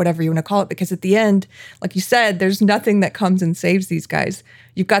allegory or whatever you want to call it, because at the end, like you said, there's nothing that comes and saves these guys.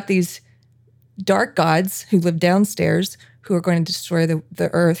 You've got these dark gods who live downstairs who are going to destroy the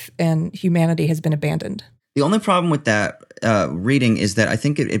earth, and humanity has been abandoned. The only problem with that reading is that I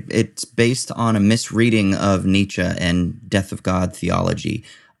think it's based on a misreading of Nietzsche and death of God theology.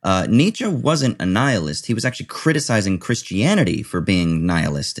 Nietzsche wasn't a nihilist. He was actually criticizing Christianity for being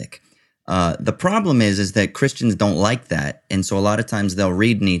nihilistic. The problem is that Christians don't like that. And so a lot of times they'll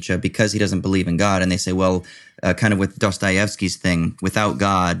read Nietzsche because he doesn't believe in God. And they say, well, kind of with Dostoevsky's thing, without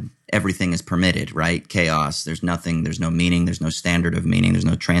God, everything is permitted, right? Chaos. There's nothing, there's no meaning, there's no standard of meaning, there's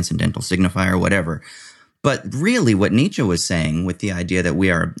no transcendental signifier, whatever. But really what Nietzsche was saying with the idea that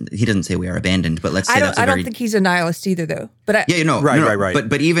he doesn't say we are abandoned, but let's say I don't think he's a nihilist either, though. But Right.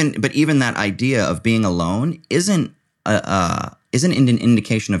 But even that idea of being alone isn't an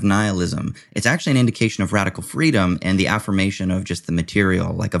indication of nihilism. It's actually an indication of radical freedom and the affirmation of just the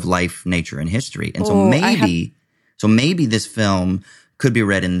material, like of life, nature, and history. And so maybe this film could be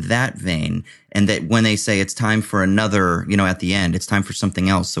read in that vein, and that when they say it's time for another, at the end, it's time for something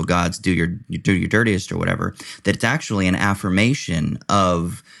else, so gods do your dirtiest or whatever, that it's actually an affirmation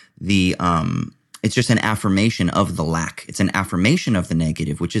of the it's just an affirmation of the lack. It's an affirmation of the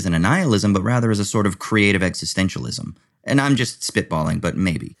negative, which isn't a nihilism, but rather is a sort of creative existentialism. And I'm just spitballing, but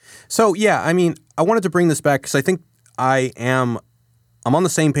maybe. So yeah, I mean, I wanted to bring this back because I think I'm on the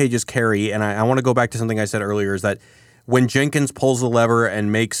same page as Carrie, and I want to go back to something I said earlier, is that when Jenkins pulls the lever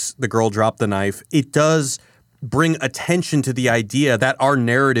and makes the girl drop the knife, it does bring attention to the idea that our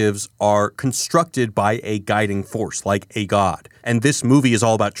narratives are constructed by a guiding force, like a god. And this movie is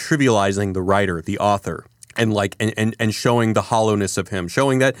all about trivializing the writer, the author, and and showing the hollowness of him,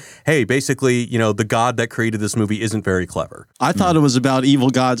 showing that, hey, basically, the god that created this movie isn't very clever. I thought it was about evil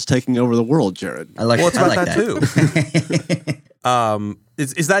gods taking over the world, Jared. It's about that too.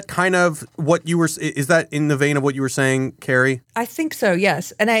 Is that kind of what you were? Is that in the vein of what you were saying, Carrie? I think so,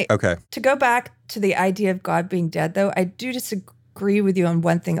 yes. And okay. To go back to the idea of God being dead, though, I do disagree with you on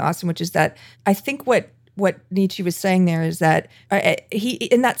one thing, Austin, which is that I think what Nietzsche was saying there is that he,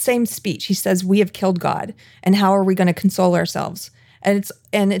 in that same speech, he says, we have killed God, and how are we going to console ourselves? And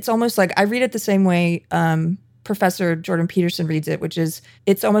it's almost like, I read it the same way Professor Jordan Peterson reads it, which is,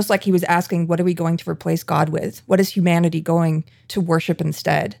 it's almost like he was asking, what are we going to replace God with? What is humanity going to worship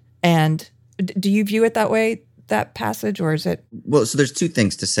instead? And do you view it that way? that passage, or is it? Well, so there's two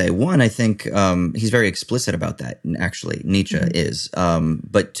things to say. One, I think he's very explicit about that, actually, Nietzsche is.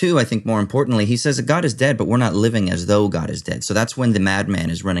 But two, I think more importantly, he says that God is dead, but we're not living as though God is dead. So that's when the madman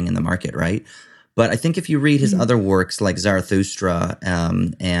is running in the market, right? But I think if you read his other works like Zarathustra,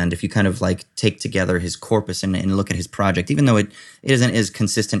 and if you kind of like take together his corpus and look at his project, even though it isn't as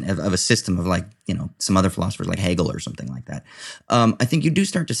consistent of a system of like, you know, some other philosophers like Hegel or something like that, I think you do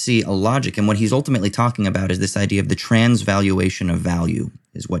start to see a logic. And what he's ultimately talking about is this idea of the transvaluation of value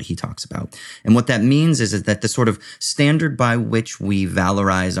is what he talks about. And what that means is that the sort of standard by which we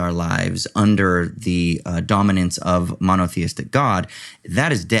valorize our lives under the dominance of monotheistic God,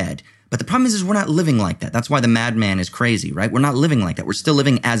 that is dead. But the problem is we're not living like that. That's why the madman is crazy, right? We're not living like that. We're still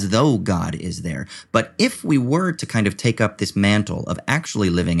living as though God is there. But if we were to kind of take up this mantle of actually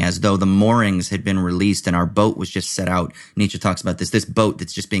living as though the moorings had been released and our boat was just set out, Nietzsche talks about this boat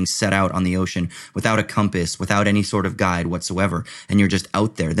that's just being set out on the ocean without a compass, without any sort of guide whatsoever, and you're just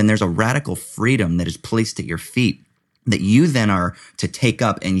out there, then there's a radical freedom that is placed at your feet that you then are to take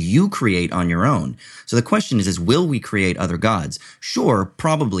up and you create on your own. So the question is will we create other gods? Sure,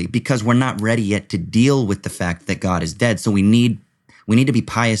 probably, because we're not ready yet to deal with the fact that God is dead. So we need to be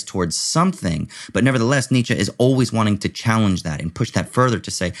pious towards something. But nevertheless, Nietzsche is always wanting to challenge that and push that further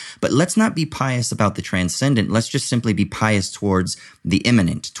to say, but let's not be pious about the transcendent. Let's just simply be pious towards the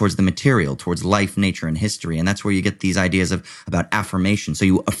immanent, towards the material, towards life, nature, and history. And that's where you get these ideas about affirmation. So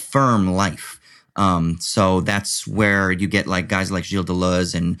you affirm life. So that's where you get like guys like Gilles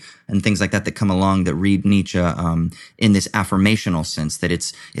Deleuze and things like that come along that read Nietzsche in this affirmational sense that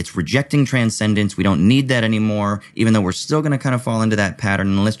it's rejecting transcendence. We don't need that anymore, even though we're still going to kind of fall into that pattern.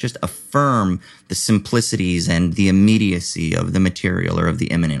 And let's just affirm the simplicities and the immediacy of the material or of the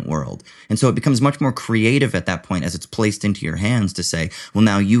immanent world. And so it becomes much more creative at that point as it's placed into your hands to say, well,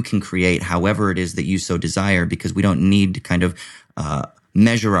 now you can create however it is that you so desire, because we don't need to kind of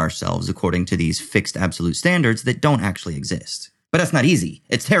measure ourselves according to these fixed absolute standards that don't actually exist. But that's not easy.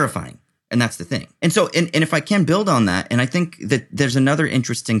 It's terrifying. And that's the thing. And so, and if I can build on that, and I think that there's another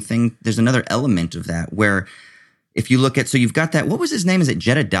interesting thing, there's another element of that where if you look at, so you've got that, what was his name? Is it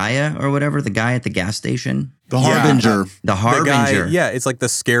Jedediah or whatever? The guy at the gas station? The Harbinger. The Harbinger. The guy, it's like the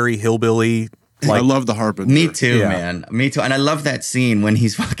scary hillbilly. I love the Harbinger. Me too, man. Me too. And I love that scene when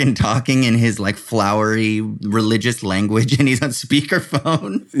he's fucking talking in his like flowery religious language and he's on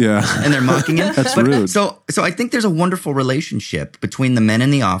speakerphone. Yeah. And they're mocking him. That's rude. So I think there's a wonderful relationship between the men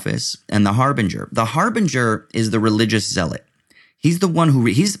in the office and the Harbinger. The Harbinger is the religious zealot. He's the one who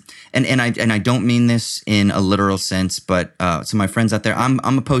and I don't mean this in a literal sense, but so my friends out there, I'm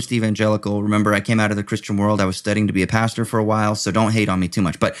a post-evangelical. Remember, I came out of the Christian world. I was studying to be a pastor for a while, so don't hate on me too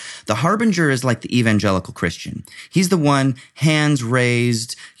much. But the Harbinger is like the evangelical Christian. He's the one, hands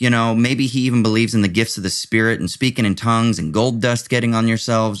raised, you know, maybe he even believes in the gifts of the Spirit and speaking in tongues and gold dust getting on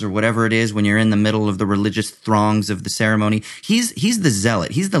yourselves or whatever it is when you're in the middle of the religious throngs of the ceremony. He's the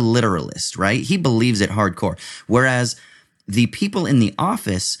zealot. He's the literalist, right? He believes it hardcore. Whereas the people in the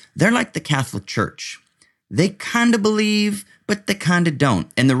office, they're like the Catholic Church. They kind of believe, but they kind of don't.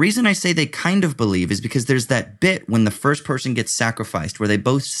 And the reason I say they kind of believe is because there's that bit when the first person gets sacrificed where they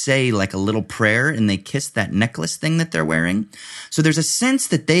both say like a little prayer and they kiss that necklace thing that they're wearing. So there's a sense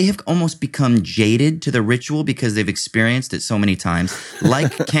that they have almost become jaded to the ritual because they've experienced it so many times,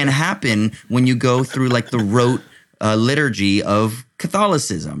 like can happen when you go through like the rote liturgy of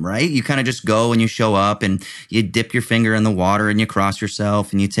Catholicism, right? You kind of just go and you show up and you dip your finger in the water and you cross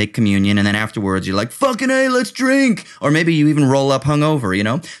yourself and you take communion. And then afterwards you're like, fucking A, let's drink. Or maybe you even roll up hungover, you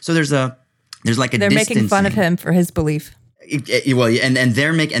know? So there's like a They're distancing. making fun of him for his belief. Well, and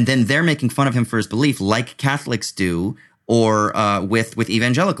they're making fun of him for his belief like Catholics do, or with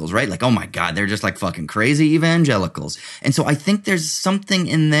evangelicals, right? Like, oh my God, they're just like fucking crazy evangelicals. And so I think there's something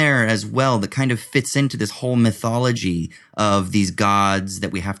in there as well that kind of fits into this whole mythology of these gods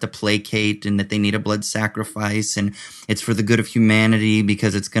that we have to placate and that they need a blood sacrifice and it's for the good of humanity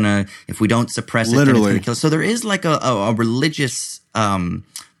because it's gonna, if we don't suppress it, then it's gonna kill us. So there is like a religious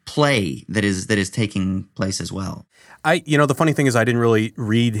play that is taking place as well. The funny thing is I didn't really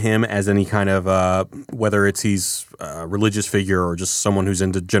read him as any kind of, whether he's a religious figure or just someone who's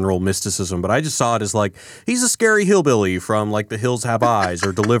into general mysticism, but I just saw it as like, he's a scary hillbilly from like The Hills Have Eyes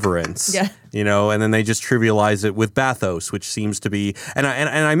or Deliverance, yeah. And then they just trivialize it with Bathos, which seems to be, and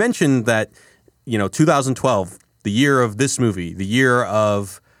I mentioned that, 2012, the year of this movie, the year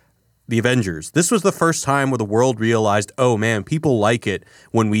of The Avengers, this was the first time where the world realized, oh man, people like it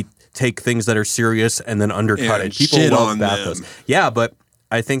when we take things that are serious and then undercut and it. People shit love on Bathos. them. Yeah, but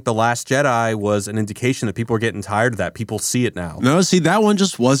I think The Last Jedi was an indication that people are getting tired of that. People see it now. No, see, that one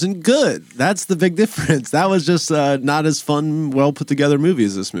just wasn't good. That's the big difference. That was just not as fun, well put together movie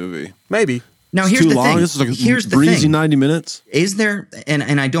as this movie. Maybe. Now, It's here's too the long. thing. This is like a Here's the breezy thing. 90 minutes. Is there,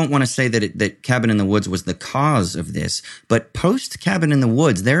 and I don't want to say that Cabin in the Woods was the cause of this, but post Cabin in the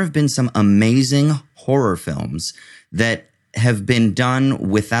Woods, there have been some amazing horror films that have been done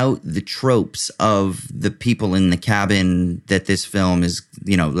without the tropes of the people in the cabin that this film is,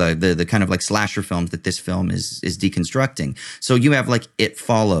 the kind of like slasher films that this film is deconstructing. So you have like It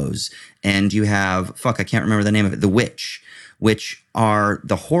Follows, and you have, I can't remember the name of it, The Witch, which are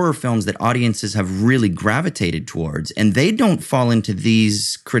the horror films that audiences have really gravitated towards. And they don't fall into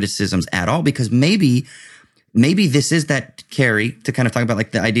these criticisms at all because maybe this is that, Carrie, to kind of talk about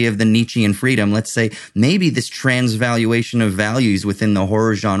like the idea of the Nietzschean freedom. Let's say maybe this transvaluation of values within the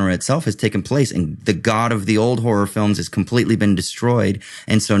horror genre itself has taken place and the god of the old horror films has completely been destroyed.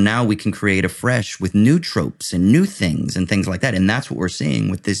 And so now we can create afresh with new tropes and new things and things like that. And that's what we're seeing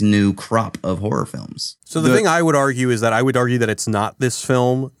with this new crop of horror films. So the thing I would argue is that it's not this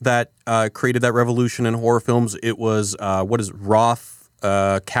film that created that revolution in horror films. It was, Roth?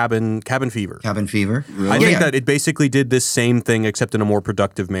 Cabin Fever. Cabin Fever. I think that it basically did this same thing except in a more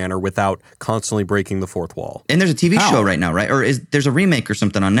productive manner without constantly breaking the fourth wall. And there's a TV show right now, right? Or there's a remake or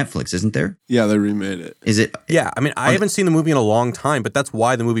something on Netflix, isn't there? Yeah, they remade it. Is it? Yeah, I mean, I haven't seen the movie in a long time, but that's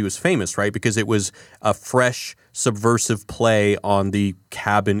why the movie was famous, right? Because it was a fresh, subversive play on the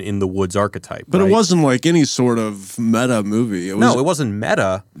cabin in the woods archetype. But right? it wasn't like any sort of meta movie. It wasn't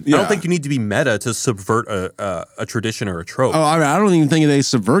meta. Yeah. I don't think you need to be meta to subvert a tradition or a trope. Oh, I mean, I don't even think they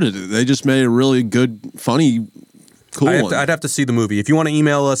subverted it. They just made a really good, funny, cool one. I'd have to see the movie. If you want to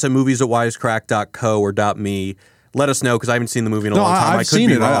email us at movies@wisecrack.co or .me, let us know because I haven't seen the movie in a long time. I've seen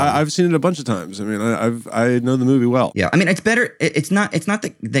it. Wrong. I've seen it a bunch of times. I mean, I know the movie well. Yeah, I mean, it's better. It's not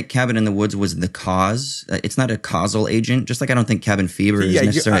that Cabin in the Woods was the cause. It's not a causal agent. Just like I don't think Cabin Fever is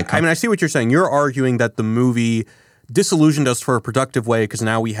necessarily. I see what you're saying. You're arguing that the movie disillusioned us for a productive way because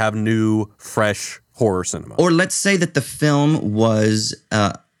now we have new, fresh horror cinema. Or let's say that the film was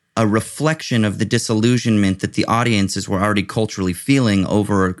a reflection of the disillusionment that the audiences were already culturally feeling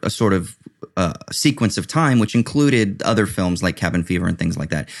over a sort of sequence of time, which included other films like Cabin Fever and things like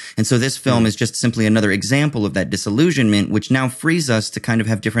that. And so this film is just simply another example of that disillusionment, which now frees us to kind of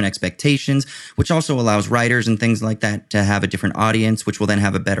have different expectations, which also allows writers and things like that to have a different audience, which will then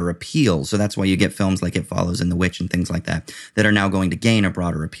have a better appeal. So that's why you get films like It Follows and The Witch and things like that are now going to gain a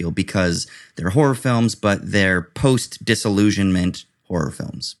broader appeal because they're horror films, but they're post-disillusionment horror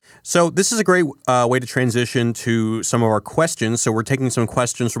films. So this is a great way to transition to some of our questions. So we're taking some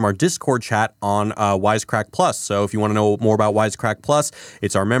questions from our Discord chat on Wisecrack Plus. So if you want to know more about Wisecrack Plus,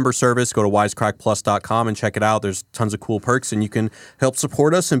 it's our member service. Go to wisecrackplus.com and check it out. There's tons of cool perks and you can help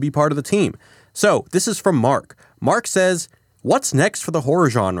support us and be part of the team. So this is from Mark. Mark says, what's next for the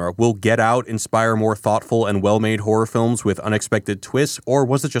horror genre? Will Get Out inspire more thoughtful and well-made horror films with unexpected twists, or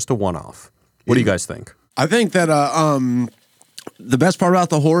was it just a one-off? What do you guys think? I think that the best part about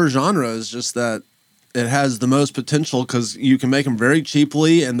the horror genre is just that it has the most potential because you can make them very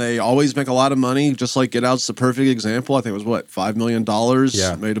cheaply and they always make a lot of money. Just like Get Out's the perfect example. I think it was $5 million.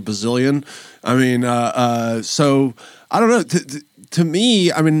 Yeah. Made a bazillion. I mean, so I don't know. To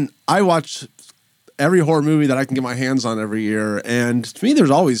me, I mean, I watch every horror movie that I can get my hands on every year, and to me,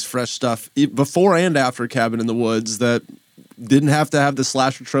 there's always fresh stuff before and after Cabin in the Woods that didn't have to have the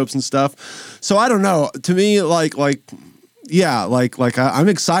slasher tropes and stuff. So I don't know. To me, I'm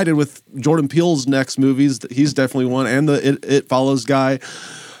excited with Jordan Peele's next movies. He's definitely one, and the It Follows guy,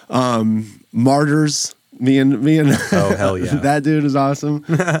 Martyrs. Me and Oh, hell yeah. that dude is awesome.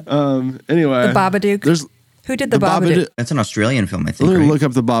 Anyway, The Babadook. Who did the Babadook? That's an Australian film, I think. Let me Right? look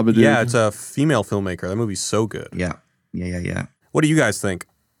up the Babadook. Yeah, it's a female filmmaker. That movie's so good. Yeah. What do you guys think?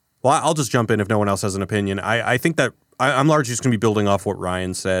 Well, I'll just jump in if no one else has an opinion. I think that I'm largely just going to be building off what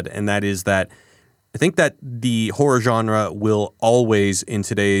Ryan said, and that is that I think that the horror genre will always, in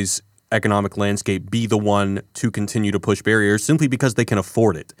today's economic landscape, be the one to continue to push barriers simply because they can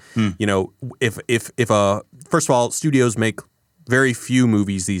afford it. You know, if first of all, studios make very few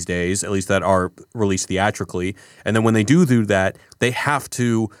movies these days, at least that are released theatrically, and then when they do that, they have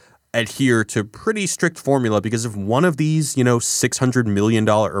to adhere to pretty strict formula because if one of these, $600 million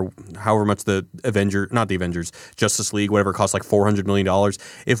or however much Justice League, whatever costs like $400 million,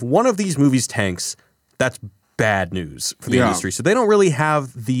 if one of these movies tanks, that's bad news for the industry. So they don't really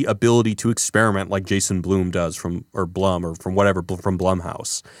have the ability to experiment like Jason Blum does from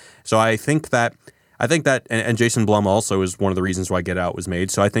Blumhouse. So I think that, and Jason Blum also is one of the reasons why Get Out was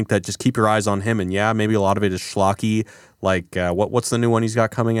made. So I think that just keep your eyes on him. And yeah, maybe a lot of it is schlocky, Like what's the new one he's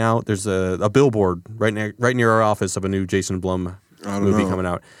got coming out? There's a billboard right near our office of a new Jason Blum movie coming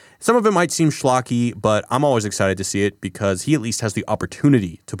out. Some of it might seem schlocky, but I'm always excited to see it because he at least has the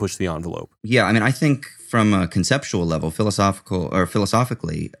opportunity to push the envelope. Yeah, I mean, I think from a conceptual level,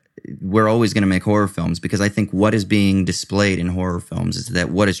 philosophically, we're always going to make horror films because I think what is being displayed in horror films is that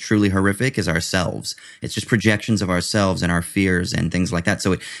what is truly horrific is ourselves. It's just projections of ourselves and our fears and things like that.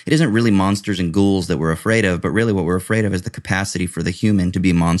 So it isn't really monsters and ghouls that we're afraid of, but really what we're afraid of is the capacity for the human to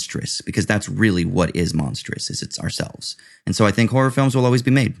be monstrous, because that's really what is monstrous, is it's ourselves. And so I think horror films will always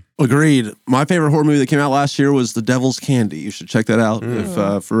be made. Agreed. My favorite horror movie that came out last year was The Devil's Candy. You should check that out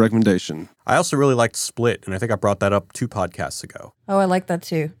for recommendation. I also really liked Split, and I think I brought that up 2 podcasts ago. Oh, I like that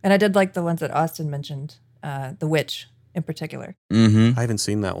too. And I did like the ones that Austin mentioned, The Witch in particular. Mm-hmm. I haven't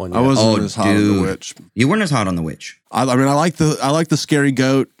seen that one yet. I wasn't as hot on The Witch. You weren't as hot on The Witch. I mean, I like the scary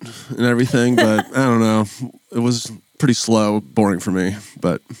goat and everything, but I don't know. It was pretty slow, boring for me.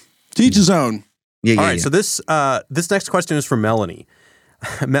 But to each his own. Yeah. All right, so this next question is from Melanie.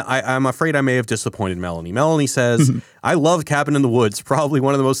 I'm afraid I may have disappointed Melanie. Melanie says, I love Cabin in the Woods, probably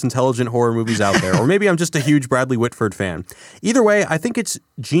one of the most intelligent horror movies out there. Or maybe I'm just a huge Bradley Whitford fan. Either way, I think its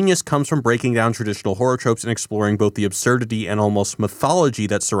genius comes from breaking down traditional horror tropes and exploring both the absurdity and almost mythology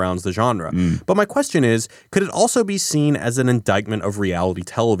that surrounds the genre. But my question is, could it also be seen as an indictment of reality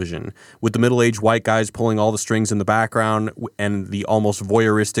television, with the middle-aged white guys pulling all the strings in the background and the almost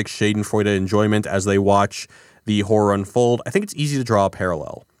voyeuristic schadenfreude enjoyment as they watch the horror unfold? I think it's easy to draw a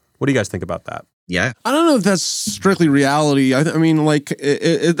parallel. What do you guys think about that? Yeah. I don't know if that's strictly reality. I mean, like,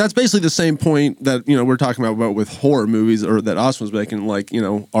 that's basically the same point that, we're talking about with horror movies, or that Austin was making, like,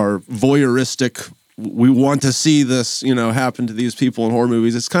 our voyeuristic, we want to see this, happen to these people in horror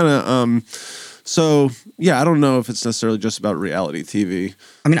movies. It's kind of, so, yeah, I don't know if it's necessarily just about reality TV.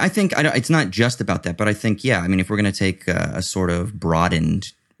 I mean, I think it's not just about that, but I think, yeah, I mean, if we're going to take a sort of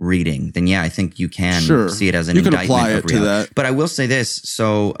broadened reading, then yeah, I think you can see it as an indictment apply of it to reality. that. But I will say this.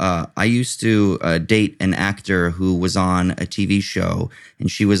 So I used to date an actor who was on a TV show, and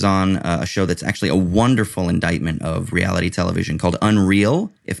she was on a show that's actually a wonderful indictment of reality television called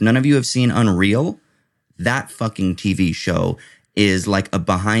Unreal. If none of you have seen Unreal, that fucking TV show is like a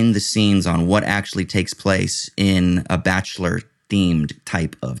behind the scenes on what actually takes place in a Bachelor themed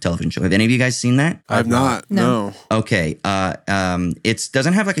type of television show. Have any of you guys seen that? I've not. No. Okay. It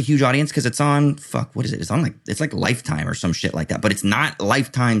doesn't have like a huge audience because it's on, what is it? It's like Lifetime or some shit like that, but it's not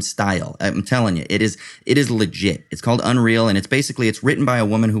Lifetime style. I'm telling you, it is legit. It's called Unreal, and it's written by a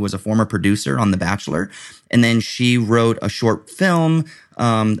woman who was a former producer on The Bachelor. And then she wrote a short film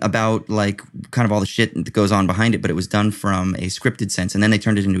about like kind of all the shit that goes on behind it, but it was done from a scripted sense. And then they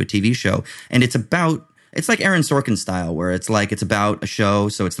turned it into a TV show, and it's like Aaron Sorkin style, where it's about a show.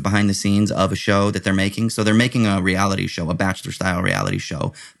 So it's the behind the scenes of a show that they're making. So they're making a reality show, a Bachelor style reality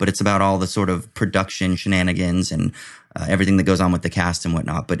show, but it's about all the sort of production shenanigans and everything that goes on with the cast and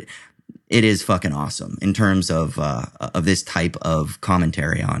whatnot. But it is fucking awesome in terms of this type of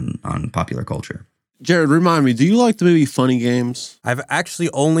commentary on popular culture. Jared, remind me, do you like the movie Funny Games? I've actually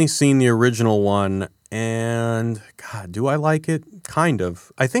only seen the original one, and God, do I like it? Kind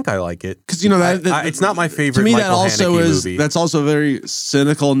of. I think I like it. Because it's not my favorite. To me, Michael that also Haneke is movie. that's also very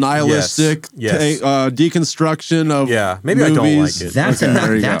cynical, nihilistic deconstruction of maybe movies. I don't like it.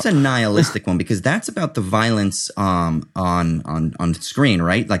 That's a nihilistic one, because that's about the violence on screen,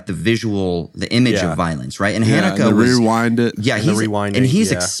 right? Like the image of violence, right? And Haneke rewind it. Yeah,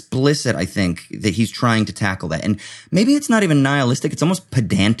 he's explicit. I think that he's trying to tackle that, and maybe it's not even nihilistic; it's almost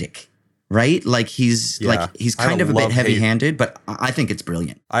pedantic. Right? Like he's kind of a bit heavy-handed, but I think it's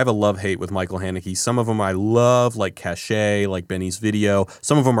brilliant. I have a love-hate with Michael Haneke. Some of them I love, like Caché, like Benny's Video.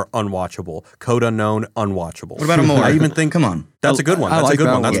 Some of them are unwatchable. Code Unknown, unwatchable. What about Amore? I even think, come on. That's a good one. That's a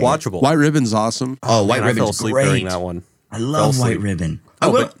good one. That's watchable. White Ribbon's awesome. Oh, White Ribbon's I fell asleep great. during that one. I love White Ribbon.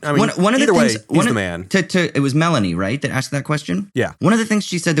 One of the things, he's the man. It was Melanie, right, that asked that question? Yeah. One of the things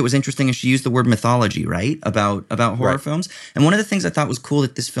she said that was interesting is she used the word mythology, right, about horror films. And one of the things I thought was cool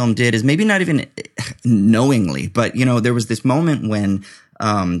that this film did is maybe not even knowingly, but, there was this moment when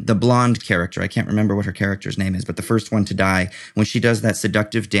the blonde character, I can't remember what her character's name is, but the first one to die, when she does that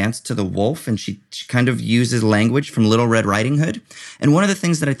seductive dance to the wolf, and she kind of uses language from Little Red Riding Hood. And one of the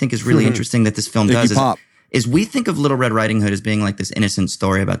things that I think is really interesting that this film does is we think of Little Red Riding Hood as being like this innocent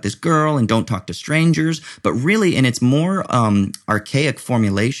story about this girl and don't talk to strangers, but really in its more archaic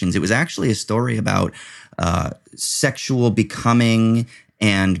formulations, it was actually a story about sexual becoming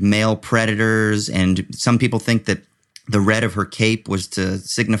and male predators. And some people think that The red of her cape was to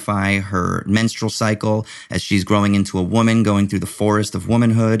signify her menstrual cycle as she's growing into a woman, going through the forest of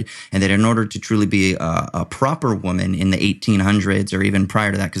womanhood. And that in order to truly be a proper woman in the 1800s or even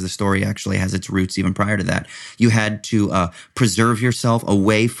prior to that, because the story actually has its roots even prior to that, you had to preserve yourself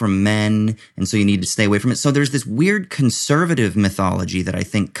away from men. And so you need to stay away from it. So there's this weird conservative mythology that I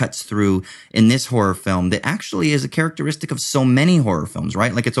think cuts through in this horror film that actually is a characteristic of so many horror films,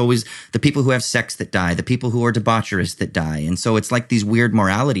 right? Like it's always the people who have sex that die, the people who are debaucherous that die. And so it's like these weird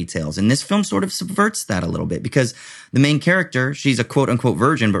morality tales. And this film sort of subverts that a little bit because the main character, she's a quote unquote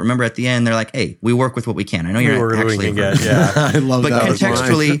virgin, but remember at the end, they're like, hey, we work with what we can. I know you're not actually a virgin. Yeah. I love but that.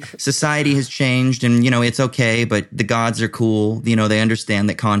 contextually, society has changed and, it's okay, but the gods are cool. They understand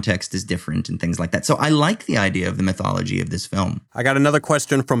that context is different and things like that. So I like the idea of the mythology of this film. I got another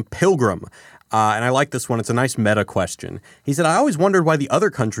question from Pilgrim. And I like this one. It's a nice meta question. He said, I always wondered why the other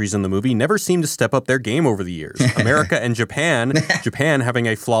countries in the movie never seem to step up their game over the years. America and Japan having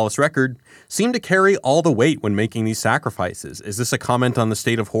a flawless record, seem to carry all the weight when making these sacrifices. Is this a comment on the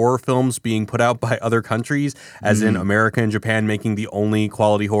state of horror films being put out by other countries, as in America and Japan making the only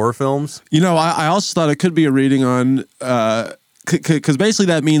quality horror films? I also thought it could be a reading on, because basically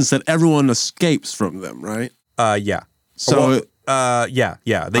that means that everyone escapes from them, right? Yeah. So...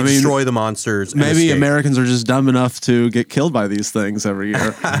 yeah. They destroy the monsters. Maybe Americans are just dumb enough to get killed by these things every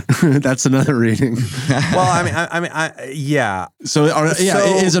year. That's another reading. Well, yeah. So,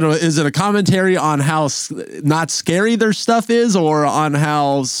 is it a commentary on how not scary their stuff is, or on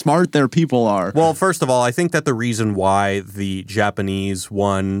how smart their people are? Well, first of all, I think that the reason why the Japanese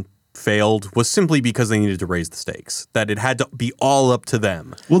one failed was simply because they needed to raise the stakes, that it had to be all up to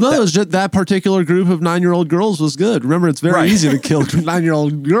them. Well, no, it was just that particular group of 9-year-old girls was good. Remember, it's very easy to kill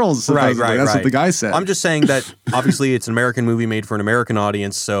 9-year-old girls. Right. That's what the guy said. I'm just saying that obviously it's an American movie made for an American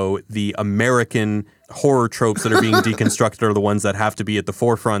audience, so the American horror tropes that are being deconstructed are the ones that have to be at the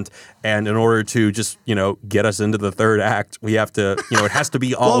forefront. And in order to just, get us into the third act, we have to, it has to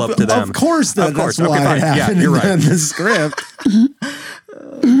be all up to them. Of course, that's Okay, why fine. it happened Yeah, you're right. in the script.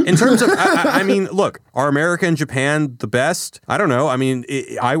 In terms of, I mean, look, are America and Japan the best? I don't know. I mean,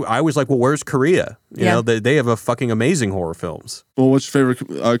 I was like, well, where's Korea? You know, they have a fucking amazing horror films. Well, what's your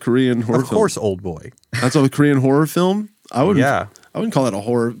favorite Korean horror film? Of course, Old Boy. That's a Korean horror film? I wouldn't call that a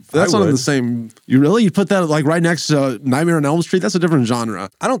horror. That's not in the same. You put that like right next to Nightmare on Elm Street? That's a different genre.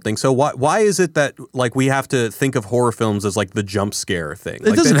 I don't think so. Why is it that like we have to think of horror films as like the jump scare thing?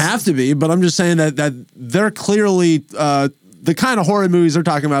 It doesn't have to be, but I'm just saying that they're clearly the kind of horror movies they're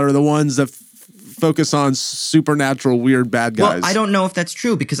talking about are the ones that focus on supernatural, weird bad guys. Well, I don't know if that's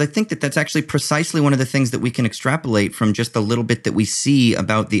true because I think that that's actually precisely one of the things that we can extrapolate from just the little bit that we see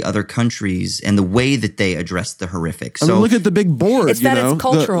about the other countries and the way that they address the horrific. So look at the big board. It's it's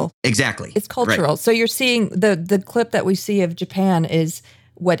cultural. Exactly. It's cultural. Right. So you're seeing the clip that we see of Japan is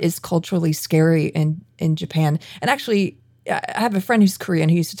what is culturally scary in Japan. And actually, I have a friend who's Korean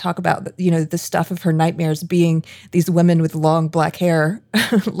who used to talk about, the stuff of her nightmares being these women with long black hair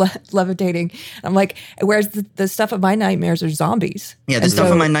levitating. I'm like, whereas the stuff of my nightmares are zombies. Yeah, the stuff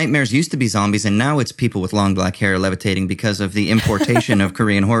of my nightmares used to be zombies, and now it's people with long black hair levitating because of the importation of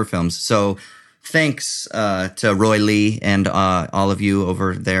Korean horror films. So thanks to Roy Lee and all of you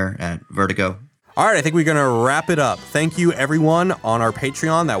over there at Vertigo. All right, I think we're going to wrap it up. Thank you, everyone, on our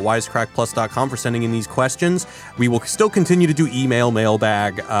Patreon, at wisecrackplus.com, for sending in these questions. We will still continue to do email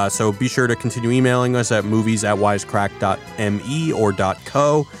mailbag, so be sure to continue emailing us at movies@wisecrack.me or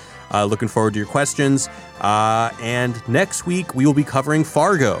 .co. Looking forward to your questions. And next week, we will be covering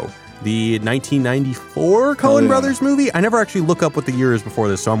Fargo, the 1994 Coen Brothers movie. I never actually look up what the year is before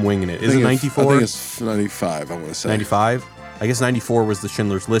this, so I'm winging it. Is it 94? I think it's 95, I want to say. 95? I guess 94 was the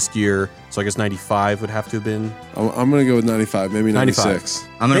Schindler's List year, so I guess 95 would have to have been. I'm going to go with 95, maybe 96.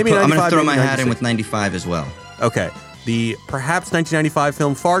 I'm going to throw my hat in with 95 as well. Okay. The perhaps 1995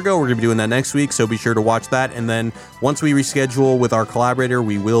 film Fargo, we're going to be doing that next week, so be sure to watch that. And then once we reschedule with our collaborator,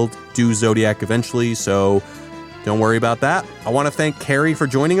 we will do Zodiac eventually, so don't worry about that. I want to thank Carrie for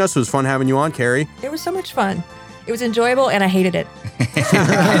joining us. It was fun having you on, Carrie. It was so much fun. It was enjoyable, and I hated it.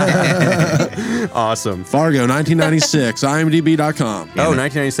 Awesome. Fargo, 1996, IMDb.com. Oh,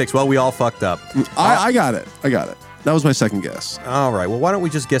 1996. Well, we all fucked up. I got it. That was my second guess. All right. Well, why don't we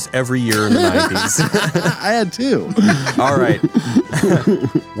just guess every year in the 90s? I had two. All right.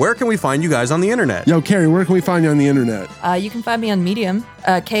 Where can we find you guys on the internet? Yo, Carrie, where can we find you on the internet? You can find me on Medium,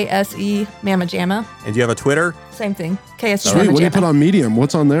 KSE Mama Jamma. And do you have a Twitter? Same thing, KSE Sweet. Mama Jamma. What do you put on Medium?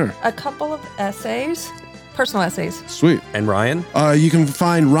 What's on there? A couple of essays. Personal essays. Sweet. And Ryan? You can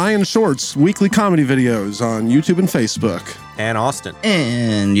find Ryan Short's weekly comedy videos on YouTube and Facebook. And Austin.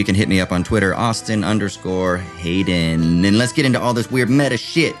 And you can hit me up on Twitter, Austin_Hayden. And let's get into all this weird meta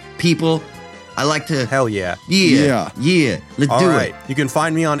shit. People, I like to... Hell yeah. Yeah. Let's All do right. it. You can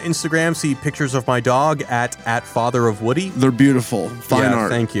find me on Instagram, see pictures of my dog at Father of Woody. They're beautiful. Fine art.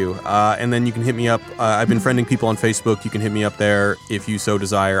 Thank you. And then you can hit me up. I've been friending people on Facebook. You can hit me up there if you so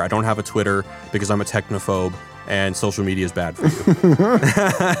desire. I don't have a Twitter because I'm a technophobe and social media is bad for you.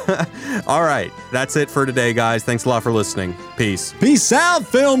 All right. That's it for today, guys. Thanks a lot for listening. Peace. Peace out,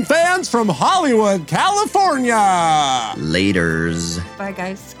 film fans from Hollywood, California. Laters. Bye,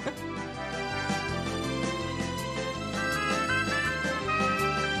 guys.